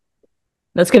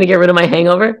That's gonna get rid of my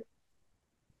hangover.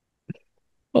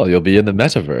 Well, you'll be in the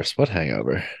metaverse. What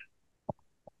hangover?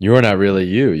 You're not really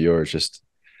you. You're just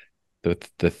the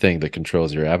thing that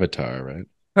controls your avatar, right?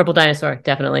 Purple dinosaur,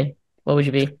 definitely. What would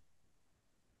you be?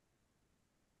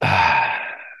 I'd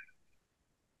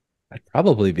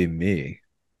probably be me.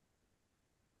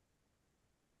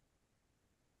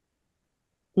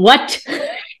 What?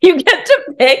 You get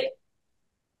to pick.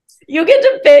 You get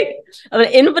to pick of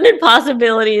infinite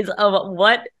possibilities of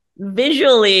what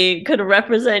visually could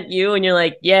represent you, and you're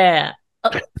like, yeah,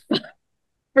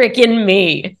 freaking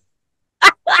me.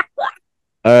 All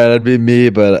right, I'd be me,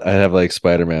 but I'd have like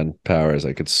Spider-Man powers.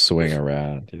 I could swing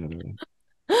around. You know what I mean?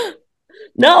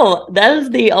 No, that is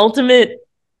the ultimate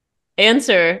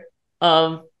answer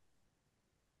of,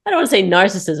 I don't want to say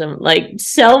narcissism, like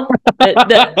self,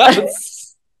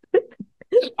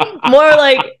 more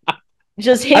like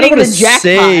just I don't hitting want to the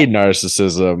say jackpot.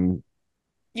 narcissism,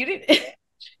 You didn't,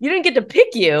 you didn't get to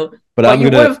pick you, but but you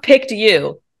would have picked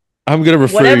you. I'm gonna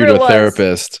refer you Whatever to it a was,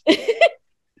 therapist.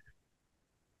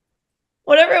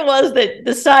 whatever it was that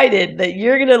decided that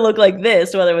you're going to look like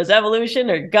this, whether it was evolution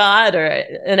or God or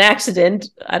an accident.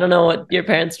 I don't know what your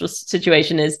parents'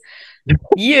 situation is.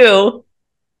 You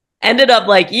ended up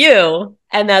like you,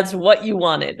 and that's what you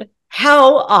wanted.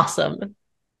 How awesome.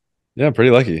 Yeah, I'm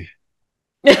pretty lucky.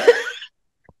 I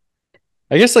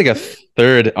guess like a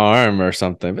third arm or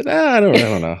something, but I don't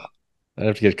know. I'd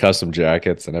have to get custom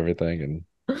jackets and everything,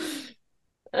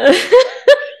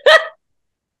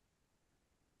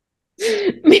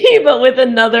 Me, but with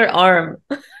another arm.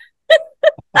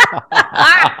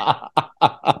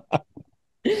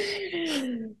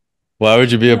 why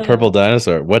would you be a purple Oh,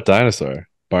 dinosaur? What dinosaur?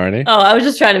 Barney? I was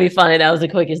just trying to be funny. That was the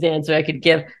quickest answer I could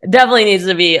give. Definitely needs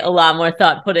to be a lot more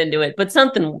thought put into it, but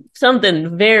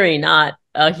something very not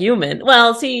a human.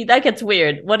 Well, see, that gets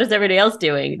weird. What is everybody else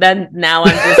doing? Then now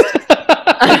I'm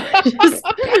just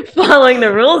following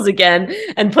the rules again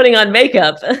and putting on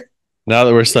makeup. Now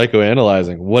that we're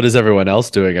psychoanalyzing, what is everyone else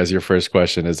doing as your first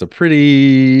question is a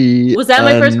pretty Was that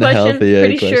my first question? unhealthy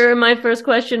Pretty question. sure my first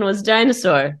question was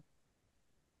dinosaur.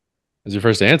 Is your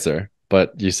first answer.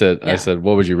 But I Yeah. said,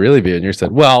 what would you really be? And you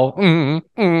said, well,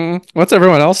 what's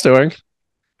everyone else doing? It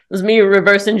was me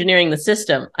reverse engineering the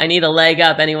system. I need a leg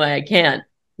up any way I can.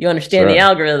 You understand the Sure.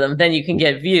 algorithm, then you can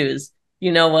get views.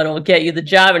 You know what will get you the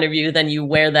job interview, then you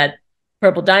wear that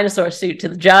purple dinosaur suit to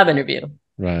the job interview.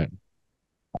 Right.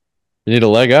 You need a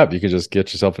leg up. You could just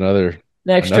get yourself An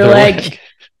extra another leg. leg.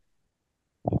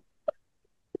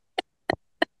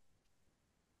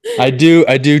 I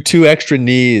do two extra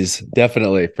knees,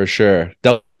 definitely, for sure.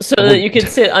 Double, So that you could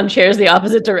sit on chairs the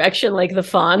opposite direction like the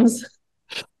fawns.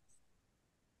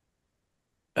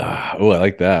 oh, I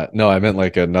like that. No, I meant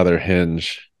like another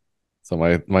hinge. So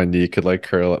my knee could like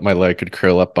curl up, my leg could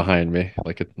curl up behind me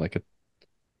like a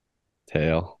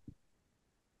tail.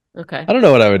 Okay. I don't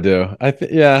know what I would do.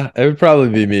 Yeah, it would probably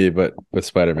be me, but with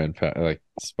Spider-Man like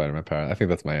Spider-Man power. I think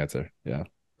that's my answer. Yeah.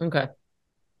 Okay.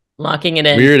 Locking it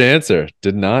in. Weird answer.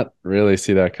 Did not really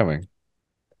see that coming.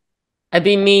 I'd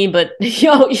be me, but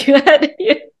you're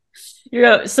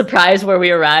surprised where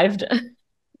we arrived.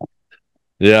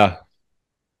 Yeah.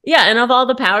 Yeah, and of all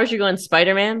the powers, you're going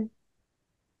Spider-Man.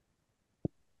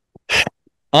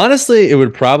 Honestly, it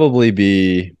would probably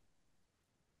be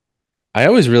I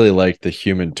always really liked the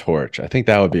Human Torch. I think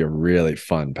that would be a really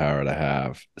fun power to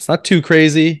have. It's not too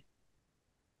crazy.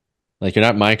 Like you're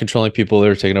not mind controlling people that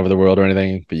are taking over the world or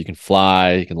anything, but you can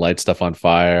fly, you can light stuff on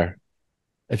fire.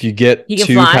 If you get He can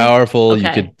too fly. powerful, you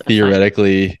Okay, could that's fine.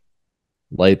 theoretically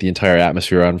light the entire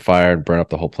atmosphere on fire and burn up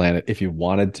the whole planet if you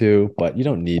wanted to, but you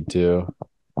don't need to.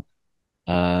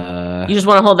 You just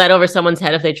want to hold that over someone's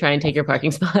head if they try and take your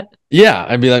parking spot. Yeah,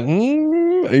 I'd be like,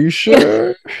 are you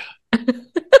sure?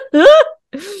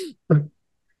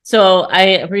 So I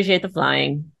appreciate the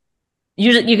flying.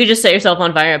 You could just set yourself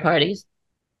on fire at parties.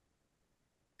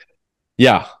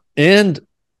 Yeah. And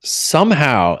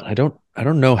somehow I don't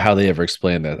know how they ever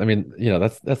explain that. I mean,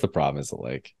 that's the problem is that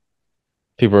like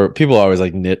people always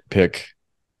like nitpick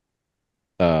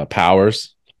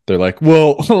powers. They're like,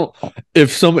 well,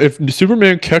 if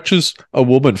Superman catches a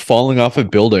woman falling off a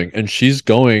building and she's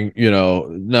going,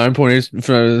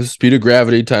 9.8 speed of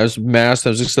gravity times mass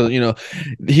times,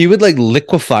 he would like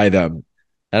liquefy them.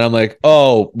 And I'm like,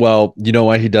 oh, well, you know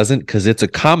why he doesn't? Because it's a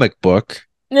comic book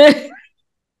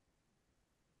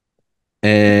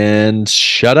and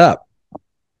shut up,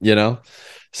 you know?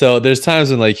 So there's times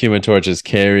when like Human Torch is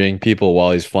carrying people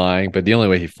while he's flying, but the only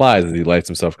way he flies is he lights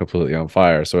himself completely on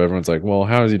fire. So everyone's like, well,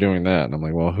 how is he doing that? And I'm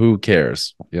like, well, who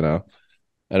cares? I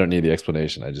don't need the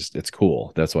explanation. It's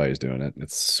cool. That's why he's doing it.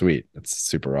 It's sweet. It's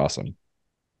super awesome.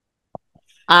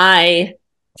 I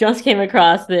just came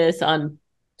across this on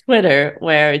Twitter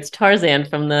where it's Tarzan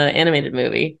from the animated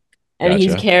movie, and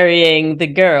he's Gotcha. carrying the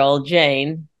girl,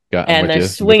 Jane, Got. I'm and with they're you. I'm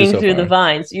with you swinging so through the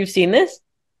far. vines. You've seen this?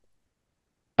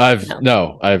 I've No.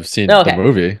 no. I've seen the Okay.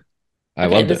 movie. I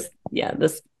Okay, loved it. this yeah,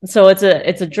 this so it's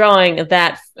a drawing of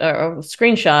that or a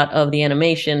screenshot of the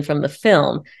animation from the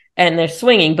film, and they're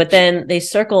swinging, but then they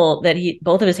circle that he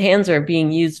both of his hands are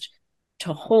being used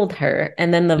to hold her,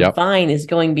 and then the Yep. vine is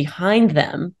going behind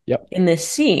them Yep. in this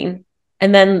scene,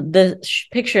 and then the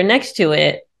picture next to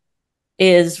it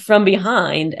is from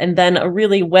behind, and then a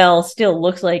really well still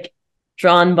looks like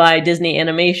drawn by Disney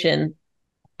animation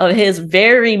of his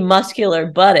very muscular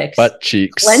buttocks Butt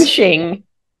cheeks. clenching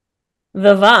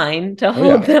the vine to Oh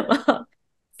hold yeah. them up.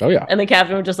 Oh yeah. And the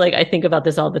captain was just like, I think about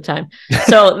this all the time.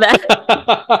 So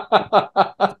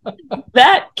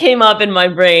that came up in my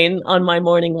brain on my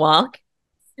morning walk.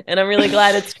 And I'm really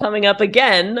glad it's coming up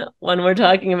again when we're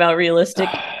talking about realistic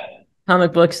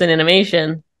comic books and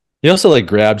animation. He also like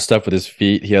grabbed stuff with his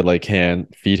feet. He had like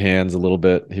feet hands a little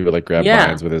bit. He would like grab Yeah.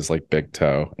 vines with his like big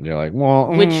toe, and you're like, well,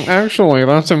 Which actually,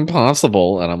 that's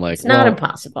impossible. And I'm like, it's not well,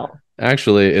 impossible.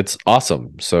 actually, it's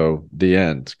awesome. So the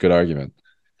end. Good argument.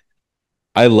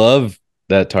 I love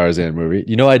that Tarzan movie.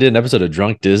 You know, I did an episode of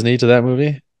Drunk Disney to that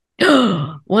movie.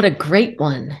 What a great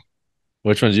one.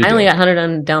 Which ones you I only do? got 100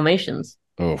 on Dalmatians.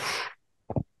 Oh,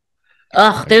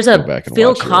 Ugh, I there's go a back and Phil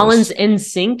watch Collins yours. in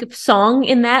sync song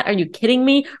in that. Are you kidding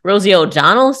me? Rosie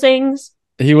O'Donnell sings.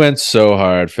 He went so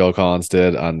hard. Phil Collins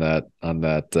did on that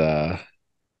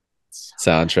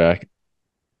soundtrack.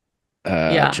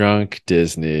 Yeah. Drunk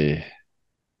Disney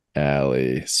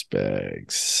Alley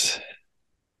Spags.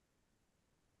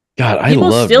 God, I People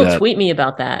love still that. tweet me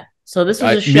about that. So this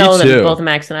was a Me show that both too.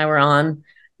 Max and I were on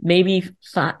maybe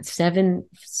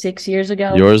 6 years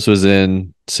ago. Yours was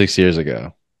in 6 years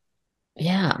ago.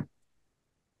 Yeah.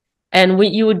 And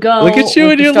you would Look go at you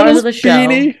with in the your stars little of the show.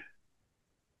 beanie.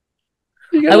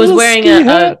 You got I a was little wearing ski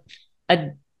hat. a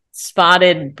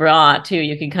spotted bra too.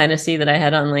 You could kind of see that I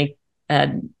had on like a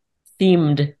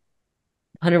themed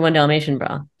 101 Dalmatian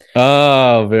bra.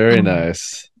 Oh, very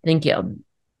nice. Thank you.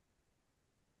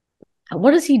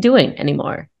 What is he doing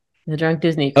anymore? The Drunk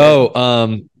Disney crew.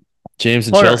 Oh, James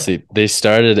and Horror. Chelsea, they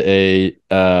started a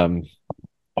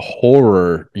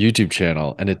horror YouTube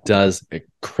channel and it does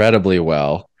incredibly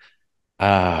well.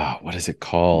 What is it What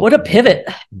called? a pivot.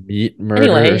 Meat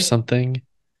Murder or Anyway, something?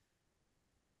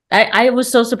 I was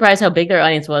so surprised how big their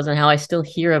audience was and how I still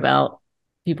hear about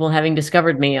people having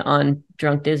discovered me on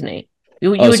Drunk Disney.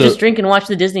 You Oh, would just so drink and watch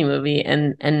the Disney movie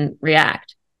and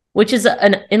react, which is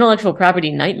an intellectual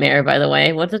property nightmare, by the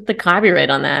way. What's the copyright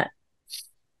on that?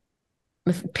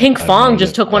 Pink I don't Fong know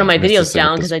just that took one of my Mr. videos Sig with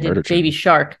down because this I murder did Baby channel.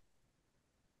 Shark.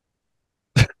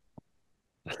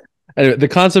 Anyway, the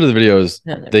concept of the video is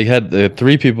they had the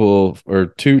three people or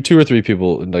two or three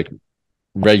people like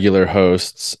regular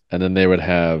hosts, and then they would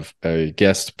have a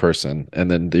guest person, and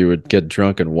then they would get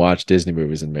drunk and watch Disney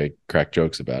movies and make crack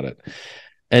jokes about it.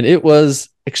 And it was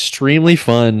extremely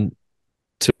fun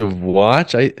to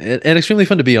watch. And extremely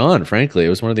fun to be on, frankly. It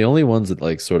was one of the only ones that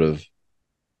like sort of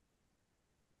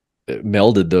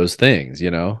melded those things,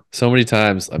 you know? So many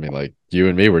times, I mean, like you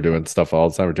and me were doing stuff all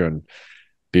the time. We're doing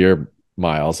beer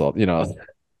miles, all you know.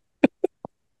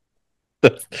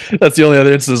 That's the only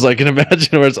other instance I can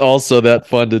imagine where it's also that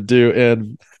fun to do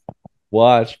and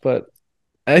watch. But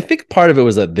I think part of it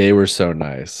was that they were so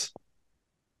nice.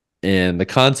 And the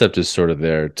concept is sort of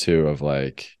there too of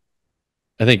like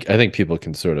I think people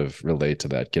can sort of relate to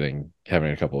that,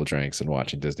 having a couple of drinks and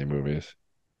watching Disney movies.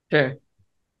 Sure.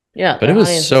 Yeah, But it their was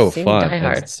audience so seemed fun and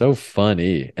diehard. so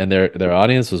funny. And their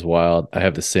audience was wild. I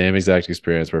have the same exact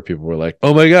experience where people were like,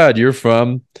 "Oh my God, you're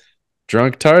from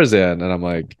Drunk Tarzan." And I'm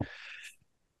like,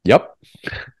 "Yep."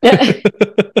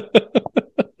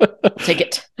 Take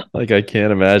it. Like I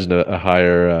can't imagine a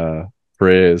higher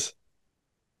praise.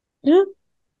 Yeah.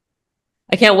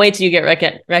 I can't wait till you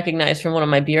get recognized from one of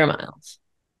my beer miles.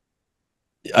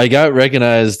 I got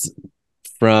recognized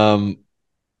from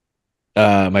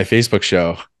my Facebook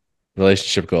show,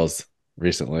 Relationship Goals,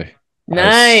 recently. I was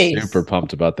Nice. super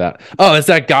pumped about that. Oh, it's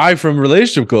that guy from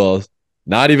Relationship Goals.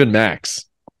 Not even Max.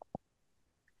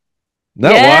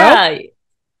 Isn't that wild? Yeah,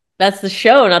 that's the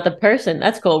show, not the person.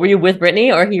 That's cool. Were you with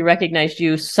Brittany, or he recognized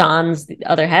you sans the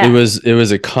other It half?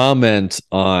 was a comment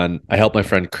on. I helped my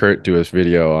friend Kurt do his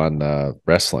video on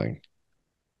wrestling,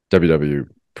 WWE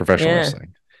professional Yeah.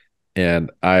 wrestling,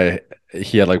 and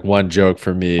he had like one joke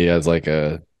for me as like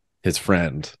his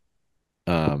friend,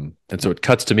 and so it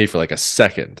cuts to me for like a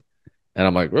second, and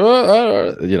I'm like,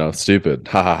 oh, stupid,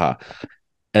 ha ha ha,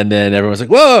 and then everyone's like,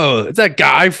 whoa, it's that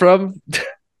guy from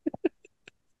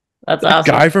That's That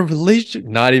awesome. guy from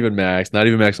Relation, not even Max, not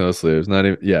even Max No Sleeves, not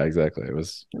even. Yeah, exactly. It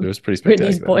was pretty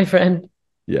Brittany's spectacular. boyfriend.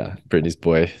 Yeah, Brittany's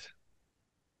boy.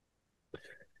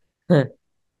 Huh.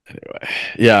 Anyway,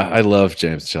 yeah, I love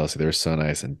James and Chelsea. They were so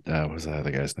nice. And what was that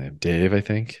other guy's name? Dave, I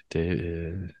think.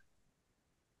 Dave.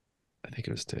 I think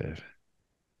it was Dave.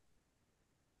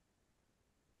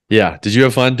 Yeah. Did you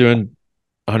have fun doing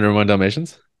 101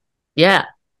 Dalmatians? Yeah.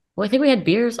 Well, I think we had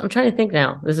beers. I'm trying to think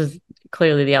now. This is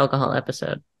clearly the alcohol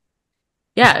episode.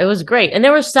 Yeah, it was great. And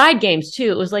there were side games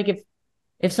too. It was like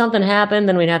if something happened,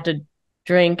 then we'd have to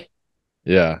drink.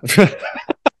 Yeah.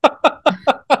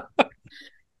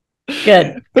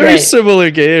 Good. Very Great. similar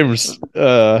games.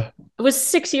 It was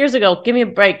 6 years ago. Give me a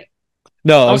break.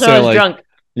 No, I'm Also, I saying was like drunk.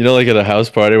 like at a house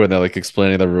party when they're like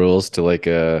explaining the rules to like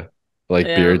beer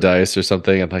Yeah. dice or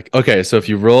something. I'm like, okay, so if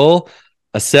you roll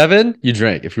a 7, you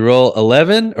drink. If you roll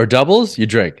 11 or doubles, you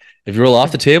drink. If you roll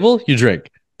off the table, you drink.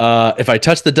 If I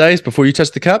touch the dice before you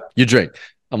touch the cup, you drink.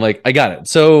 I'm like, I got it.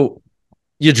 So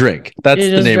you drink. You That's the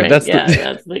just name. drink. That's Yeah, the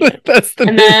that's the that's the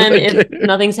And name of then the if game.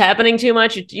 nothing's happening too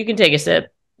much, you can take a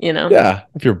sip, you know? Yeah,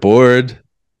 if you're bored,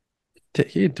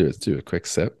 you do a quick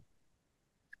sip.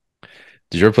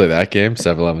 Did you ever play that game,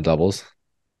 7-Eleven doubles?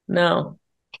 No.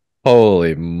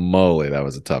 Holy moly, that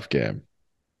was a tough game.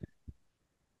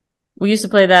 We used to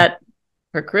play that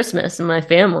for Christmas in my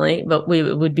family, but we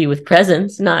would be with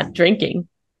presents, not drinking.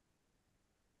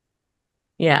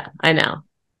 Yeah, I know.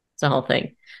 It's a whole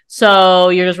thing. So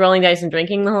you're just rolling dice and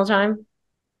drinking the whole time?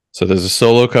 So there's a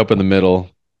solo cup in the middle.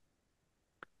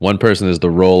 One person is the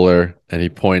roller, and he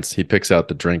picks out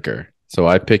the drinker. So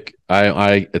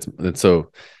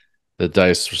so the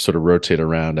dice sort of rotate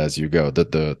around as you go.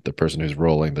 The person who's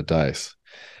rolling the dice.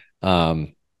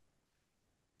 Um,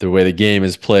 the way the game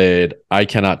is played, I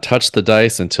cannot touch the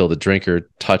dice until the drinker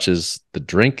touches the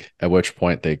drink, at which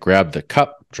point they grab the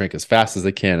cup, drink as fast as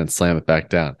they can, and slam it back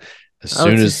down. As Oh,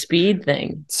 soon it's a as speed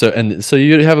thing. so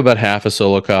you have about half a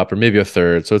solo cup or maybe a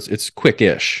third. So it's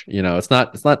quick-ish. It's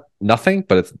not nothing,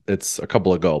 but it's a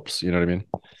couple of gulps. You know what I mean?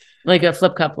 Like a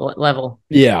flip cup level.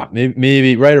 Yeah,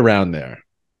 maybe right around there.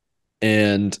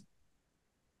 And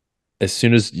as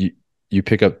soon as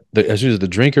as soon as the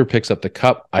drinker picks up the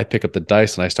cup, I pick up the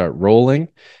dice and I start rolling.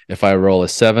 If I roll a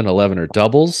 7, 11, or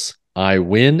doubles, I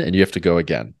win, and you have to go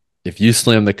again. If you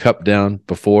slam the cup down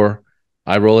before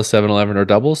I roll a 7, 11, or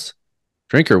doubles,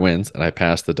 drinker wins, and I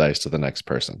pass the dice to the next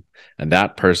person. And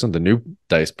that person, the new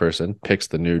dice person, picks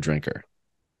the new drinker.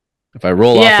 If I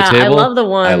roll off the Yeah, I table, love the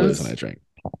I lose and I ones drink.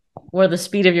 where the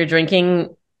speed of your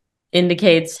drinking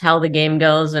indicates how the game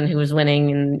goes and who's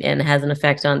winning and has an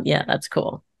effect on. Yeah, that's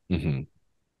cool. Mm-hmm.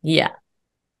 Yeah.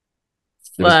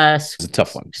 It was a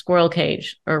tough one. Squirrel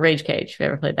Cage or Rage Cage. If you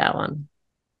ever played that one,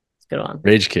 it's a good one.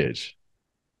 Rage Cage.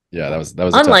 Yeah, that was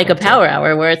Unlike a a power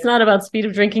hour where it's not about speed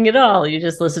of drinking at all. You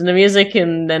just listen to music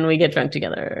and then we get drunk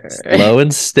together. Slow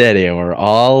and steady, and we're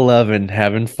all loving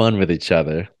having fun with each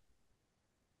other.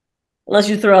 Unless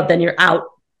you throw up, then you're out.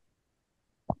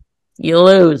 You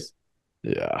lose.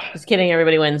 Yeah. Just kidding.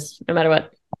 Everybody wins, no matter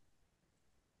what.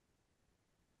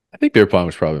 I think beer pong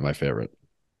was probably my favorite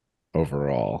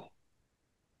overall.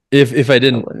 If I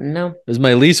didn't, No. it was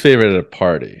my least favorite at a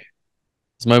party.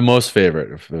 It's my most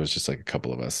favorite if there was just like a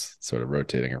couple of us sort of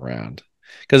rotating around.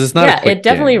 Because it's not a quick it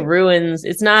definitely game. ruins.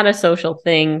 It's not a social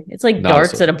thing. It's like Not a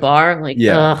darts social at a bar. Like,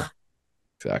 Yeah. ugh.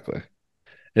 Exactly.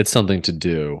 It's something to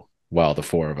do while the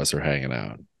four of us are hanging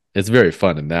out. It's very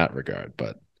fun in that regard,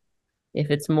 but If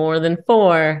it's more than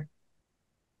 4,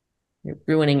 you're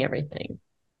ruining everything.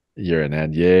 you're an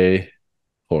Anye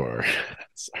horror.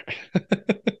 Sorry.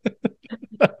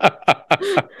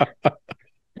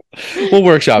 We'll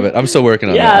workshop it. I'm still working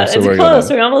on it. Yeah, I'm still it's working close.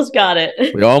 on it. We almost got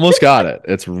it. We almost got it.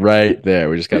 It's right there.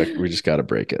 We just gotta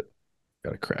break it.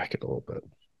 Gotta crack it a little bit.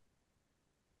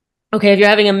 Okay, if you're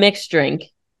having a mixed drink,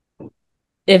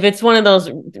 if it's one of those,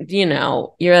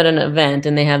 you're at an event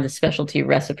and they have the specialty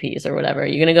recipes or whatever,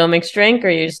 you're gonna go mixed drink, or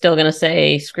you're still gonna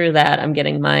say, screw that, I'm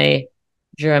getting my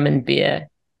German beer.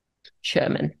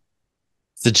 German.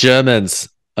 It's the Germans.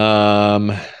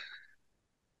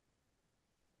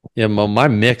 Yeah, my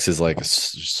mix is like a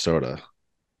soda.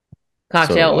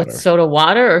 Cocktail with water. soda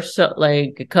water or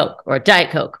like a Coke or a Diet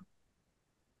Coke.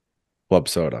 Club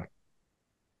soda.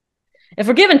 If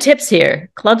we're giving tips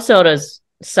here, club soda's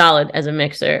solid as a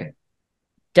mixer.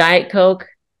 Diet Coke,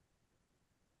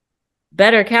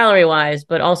 better calorie wise,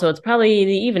 but also it's probably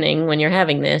the evening when you're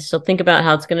having this. So think about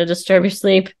how it's going to disturb your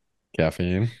sleep.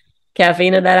 Caffeine.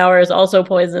 Caffeine at that hour is also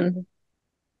poison.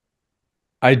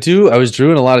 I was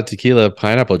brewing a lot of tequila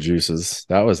pineapple juices.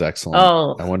 That was excellent.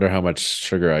 Oh, I wonder how much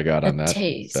sugar I got on that.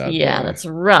 taste. Bad Yeah, boy. that's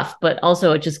rough, but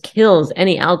also it just kills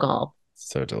any alcohol.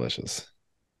 So delicious.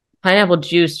 Pineapple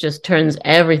juice just turns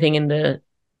everything into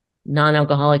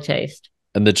non-alcoholic taste.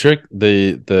 And the trick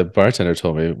the bartender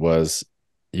told me was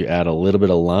you add a little bit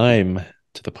of lime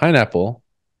to the pineapple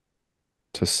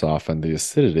to soften the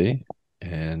acidity,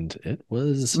 and it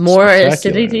was More spectacular.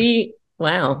 acidity.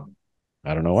 Wow.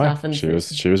 I don't know why. Softens She this.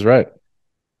 was she was right.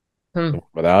 Hmm.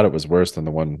 Without it was worse than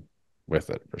the one with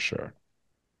it for sure.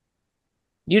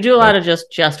 You do a lot Like of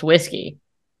just whiskey.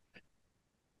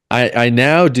 I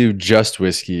now do just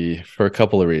whiskey for a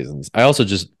couple of reasons.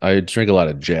 I drink a lot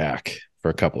of Jack for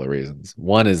a couple of reasons.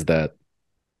 One is that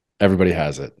everybody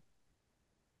has it,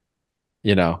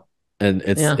 you know, and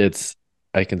Yeah. it's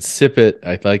I can sip it.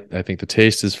 I think the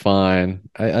taste is fine.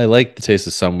 I like the taste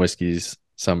of some whiskeys,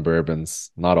 some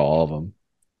bourbons, not all of them.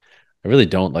 I really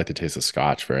don't like the taste of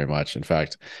scotch very much. In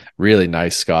fact, really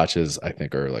nice scotches I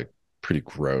think are like pretty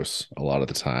gross a lot of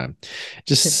the time.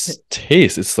 Just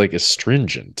taste, it's like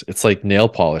astringent. It's like nail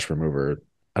polish remover.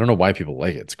 I don't know why people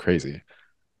like it. It's crazy.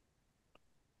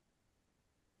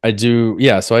 I do,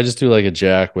 yeah. So I just do like a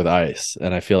Jack with ice,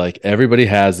 and I feel like everybody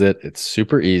has it. It's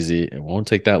super easy. It won't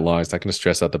take that long. It's not going to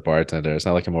stress out the bartender. It's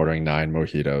not like I'm ordering 9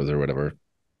 mojitos or whatever.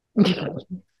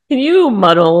 Can you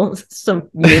muddle some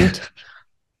mint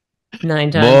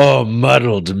 9 times? More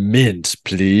muddled mint,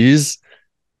 please.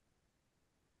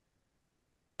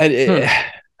 And Hmm.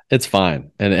 it's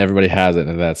fine, and everybody has it,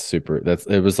 and that's super. That's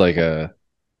it was like a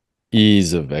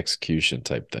ease of execution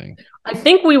type thing. I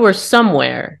think we were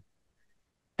somewhere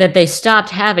that they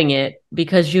stopped having it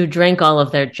because you drank all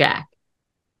of their Jack.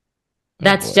 Oh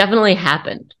That's boy. definitely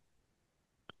happened.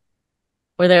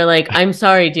 Where they're like, "I'm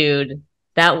sorry, dude.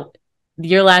 That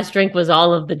your last drink was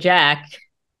all of the Jack,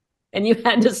 and you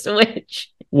had to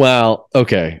switch." Well,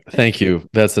 okay, thank you.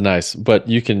 That's a nice, but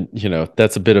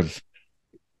that's a bit of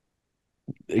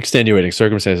extenuating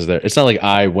circumstances there. It's not like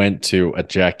I went to a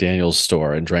Jack Daniels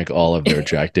store and drank all of their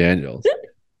Jack Daniels.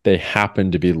 They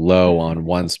happened to be low on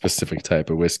one specific type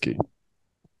of whiskey,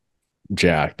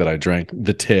 Jack, that I drank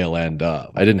the tail end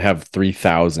of. I didn't have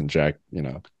 3,000 Jack.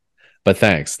 But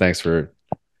thanks for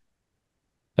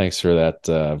that vote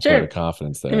of Sure.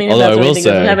 confidence I there. mean, if Although I that's what you will think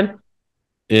is what say, happened.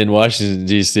 in Washington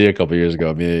D.C. a couple years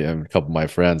ago, me and a couple of my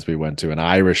friends, we went to an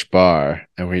Irish bar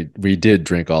and we did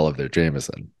drink all of their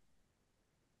Jameson.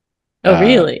 Oh,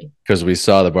 really? Because we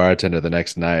saw the bartender the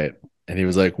next night and he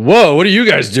was like, "Whoa, what are you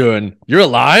guys doing? You're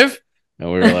alive?"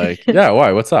 And we were like, "Yeah,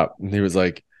 why? What's up?" And he was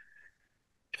like,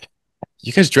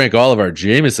 "You guys drank all of our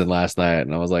Jameson last night."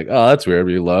 And I was like, "Oh, that's weird. Were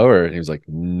you lower?" And he was like,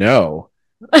 "No."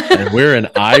 And we're an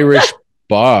Irish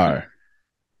bar.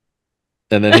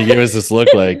 And then he gave us this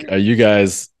look like, "Are you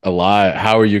guys alive?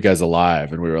 How are you guys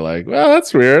alive?" And we were like, "Well,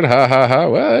 that's weird. Ha ha ha.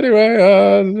 Well,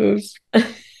 anyway,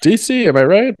 DC, am I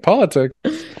right? Politics."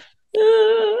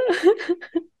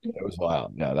 It was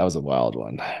wild. Yeah, that was a wild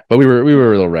one. But we were a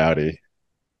little rowdy.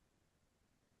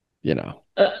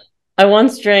 Uh, I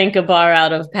once drank a bar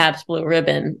out of Pabst Blue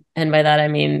Ribbon, and by that I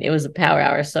mean it was a power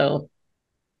hour, so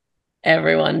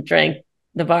everyone drank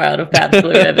the bar out of Pabst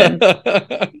Blue Ribbon.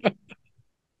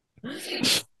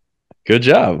 Good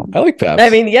job. I like I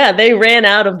Paps. mean, yeah, they ran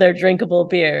out of their drinkable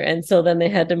beer, and so then they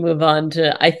had to move on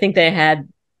to I think they had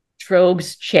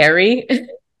Trogues Cherry,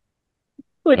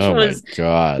 which Oh my was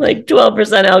God. like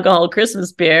 12% alcohol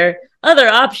Christmas beer. Other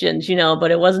options,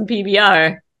 but it wasn't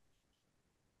PBR.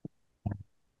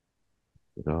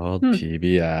 Good old Hmm.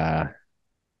 PBI.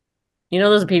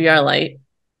 There's a PBR light.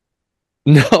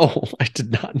 No, I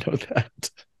did not know that.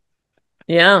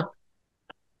 Yeah.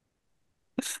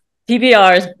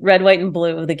 PBR is red, white, and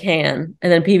blue, the can.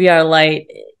 And then PBR light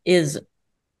is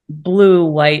blue,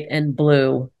 white, and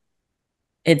blue.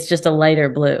 It's just a lighter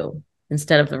blue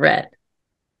instead of the red.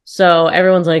 So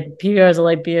everyone's like, PBR is a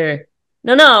light beer.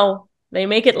 No, no, they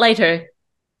make it lighter.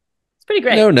 It's pretty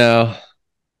great. No, no.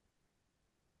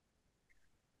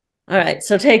 All right,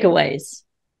 so takeaways.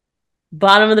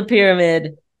 Bottom of the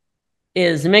pyramid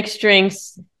is mixed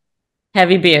drinks,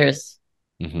 heavy beers,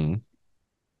 Mm-hmm.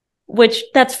 which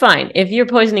that's fine. If you're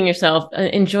poisoning yourself,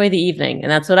 enjoy the evening.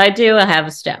 And that's what I do. I have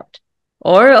a stout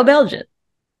or a Belgian,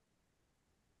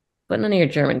 but none of your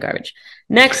German garbage.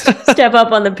 Next step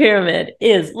up on the pyramid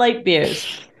is light beers.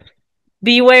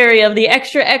 Be wary of the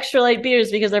extra, extra light beers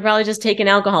because they're probably just taking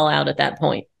alcohol out at that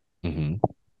point. Mm-hmm.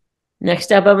 Next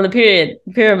step up on the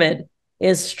pyramid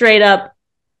is straight up.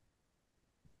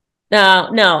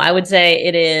 No, I would say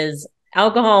it is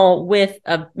alcohol with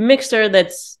a mixer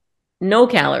that's no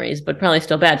calories, but probably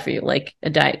still bad for you, like a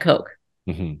Diet Coke.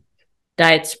 Mm-hmm.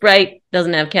 Diet Sprite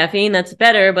doesn't have caffeine. That's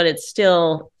better, but it's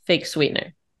still fake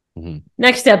sweetener. Mm-hmm.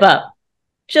 Next step up.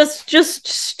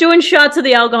 Just doing shots of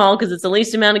the alcohol because it's the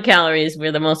least amount of calories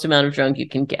for the most amount of drunk you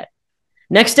can get.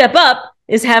 Next step up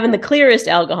is having the clearest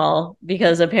alcohol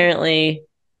because apparently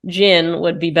gin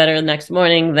would be better the next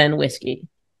morning than whiskey,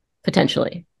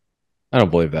 potentially. I don't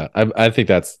believe that. I think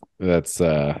that's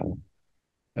a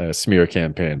smear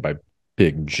campaign by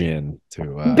Big Gin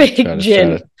to Big try gin.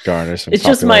 to garnish some It's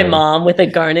just my popularity. mom with a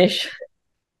garnish.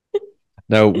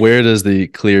 Now, where does the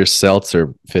clear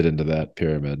seltzer fit into that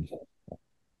pyramid?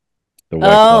 The White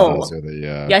Claws Oh, or the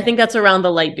yeah, I think that's around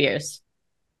the light beers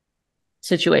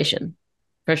situation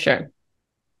for sure.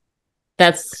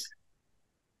 That's,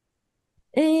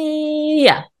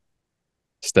 yeah.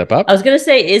 Step I Up? was going to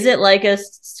say, is it like a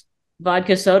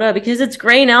vodka soda? Because it's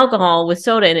grain alcohol with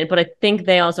soda in it, but I think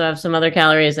they also have some other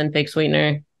calories and fake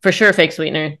sweetener. For sure, fake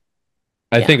sweetener.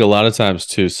 I Yeah. think a lot of times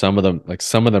too, some of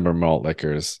them are malt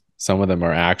liquors. Some of them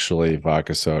are actually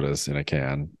vodka sodas in a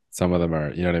can. Some of them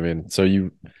are, you know what I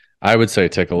mean? I would say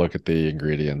take a look at the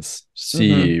ingredients,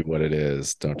 Mm-hmm. see what it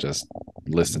is. Don't just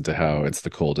listen to how it's the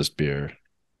coldest beer.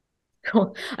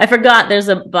 Cool. I forgot there's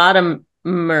a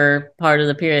bottomer part of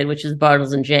the period, which is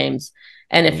Bartles and James.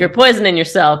 And if you're Mm. poisoning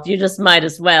yourself, you just might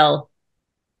as well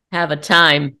have a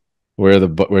time.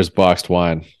 Where's boxed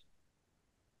wine?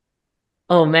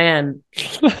 Oh man.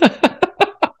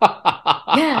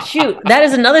 Yeah, shoot. That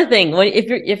is another thing.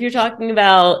 If you're talking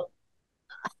about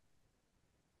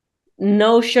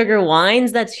no sugar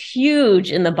wines, that's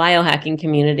huge in the biohacking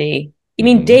community. I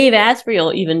mean, Mm-hmm. Dave Asprey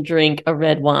will even drink a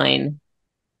red wine.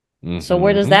 So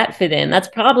where does Mm-hmm. that fit in? That's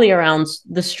probably around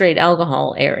the straight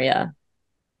alcohol area.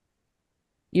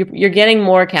 You're getting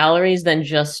more calories than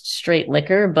just straight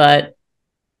liquor, but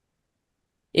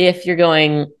if you're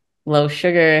going low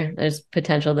sugar, there's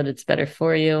potential that it's better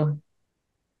for you.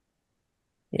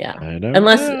 Yeah. I don't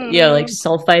Unless you know, like know.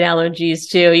 sulfite allergies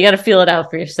too. You got to feel it out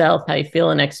for yourself, how you feel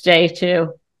the next day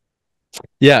too.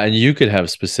 Yeah, and you could have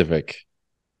specific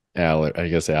I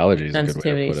guess allergy is a good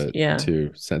way to put Sensitivities. it, Yeah. to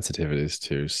sensitivities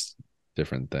to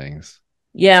different things.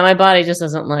 Yeah, my body just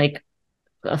doesn't like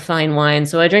a fine wine.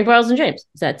 So I drink Bartles and James.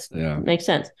 That Yeah. makes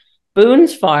sense.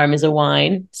 Boone's Farm is a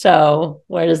wine. So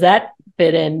where does that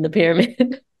fit in the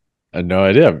pyramid? I had no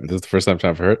idea. This is the first time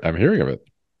I'm hearing of it.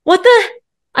 What the?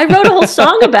 I wrote a whole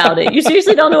song about it. You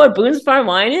seriously don't know what Boone's Farm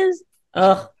wine is?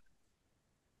 Ugh.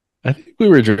 I think we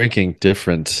were drinking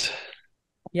different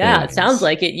Yeah, it sounds things.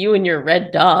 like it. You and your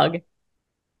red dog.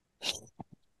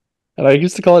 And I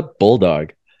used to call it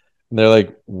Bulldog. And they're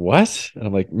like, what? And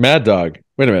I'm like, Mad Dog.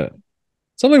 Wait a minute.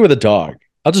 Something with a dog.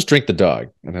 I'll just drink the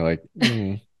dog. And they're like,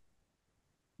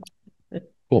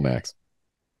 cool, Max.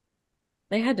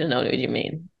 They had to know what you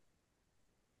mean.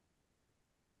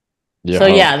 So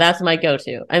Yeah. yeah, that's my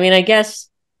go-to. I mean, I guess,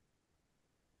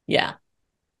 yeah.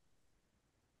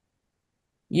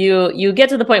 You get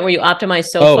to the point where you optimize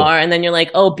so Oh, far, and then you're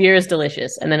like, oh, beer is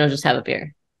delicious, and then you'll just have a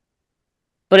beer.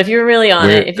 But if you're really on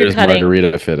it, where if you're does cutting,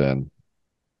 margarita fit in?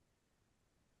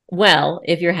 well,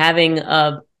 if you're having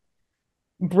a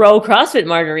bro CrossFit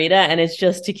margarita and it's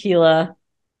just tequila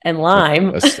and With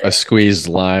lime, a squeezed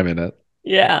lime in it.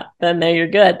 yeah, then there you're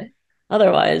good.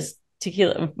 Otherwise,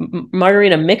 tequila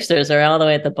margarita mixers are all the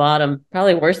way at the bottom,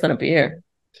 probably worse than a beer.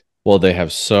 Well, they have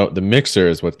the mixer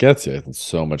is what gets you. It's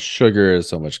so much sugar,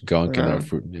 so much gunk in their Um,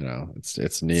 food. You know, it's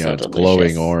so neon, it's glowing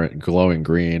delicious. orange, glowing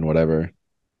green, whatever.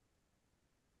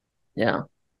 Yeah.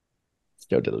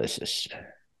 So delicious.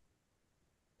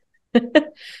 All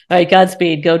right,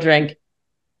 Godspeed. Go drink.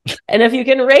 And if you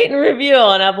can rate and review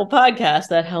on Apple Podcasts,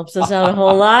 that helps us out a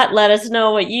whole lot. Let us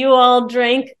know what you all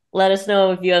drink. Let us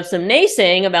know if you have some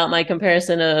naysaying about my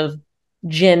comparison of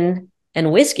gin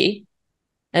and whiskey.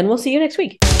 And we'll see you next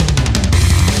week.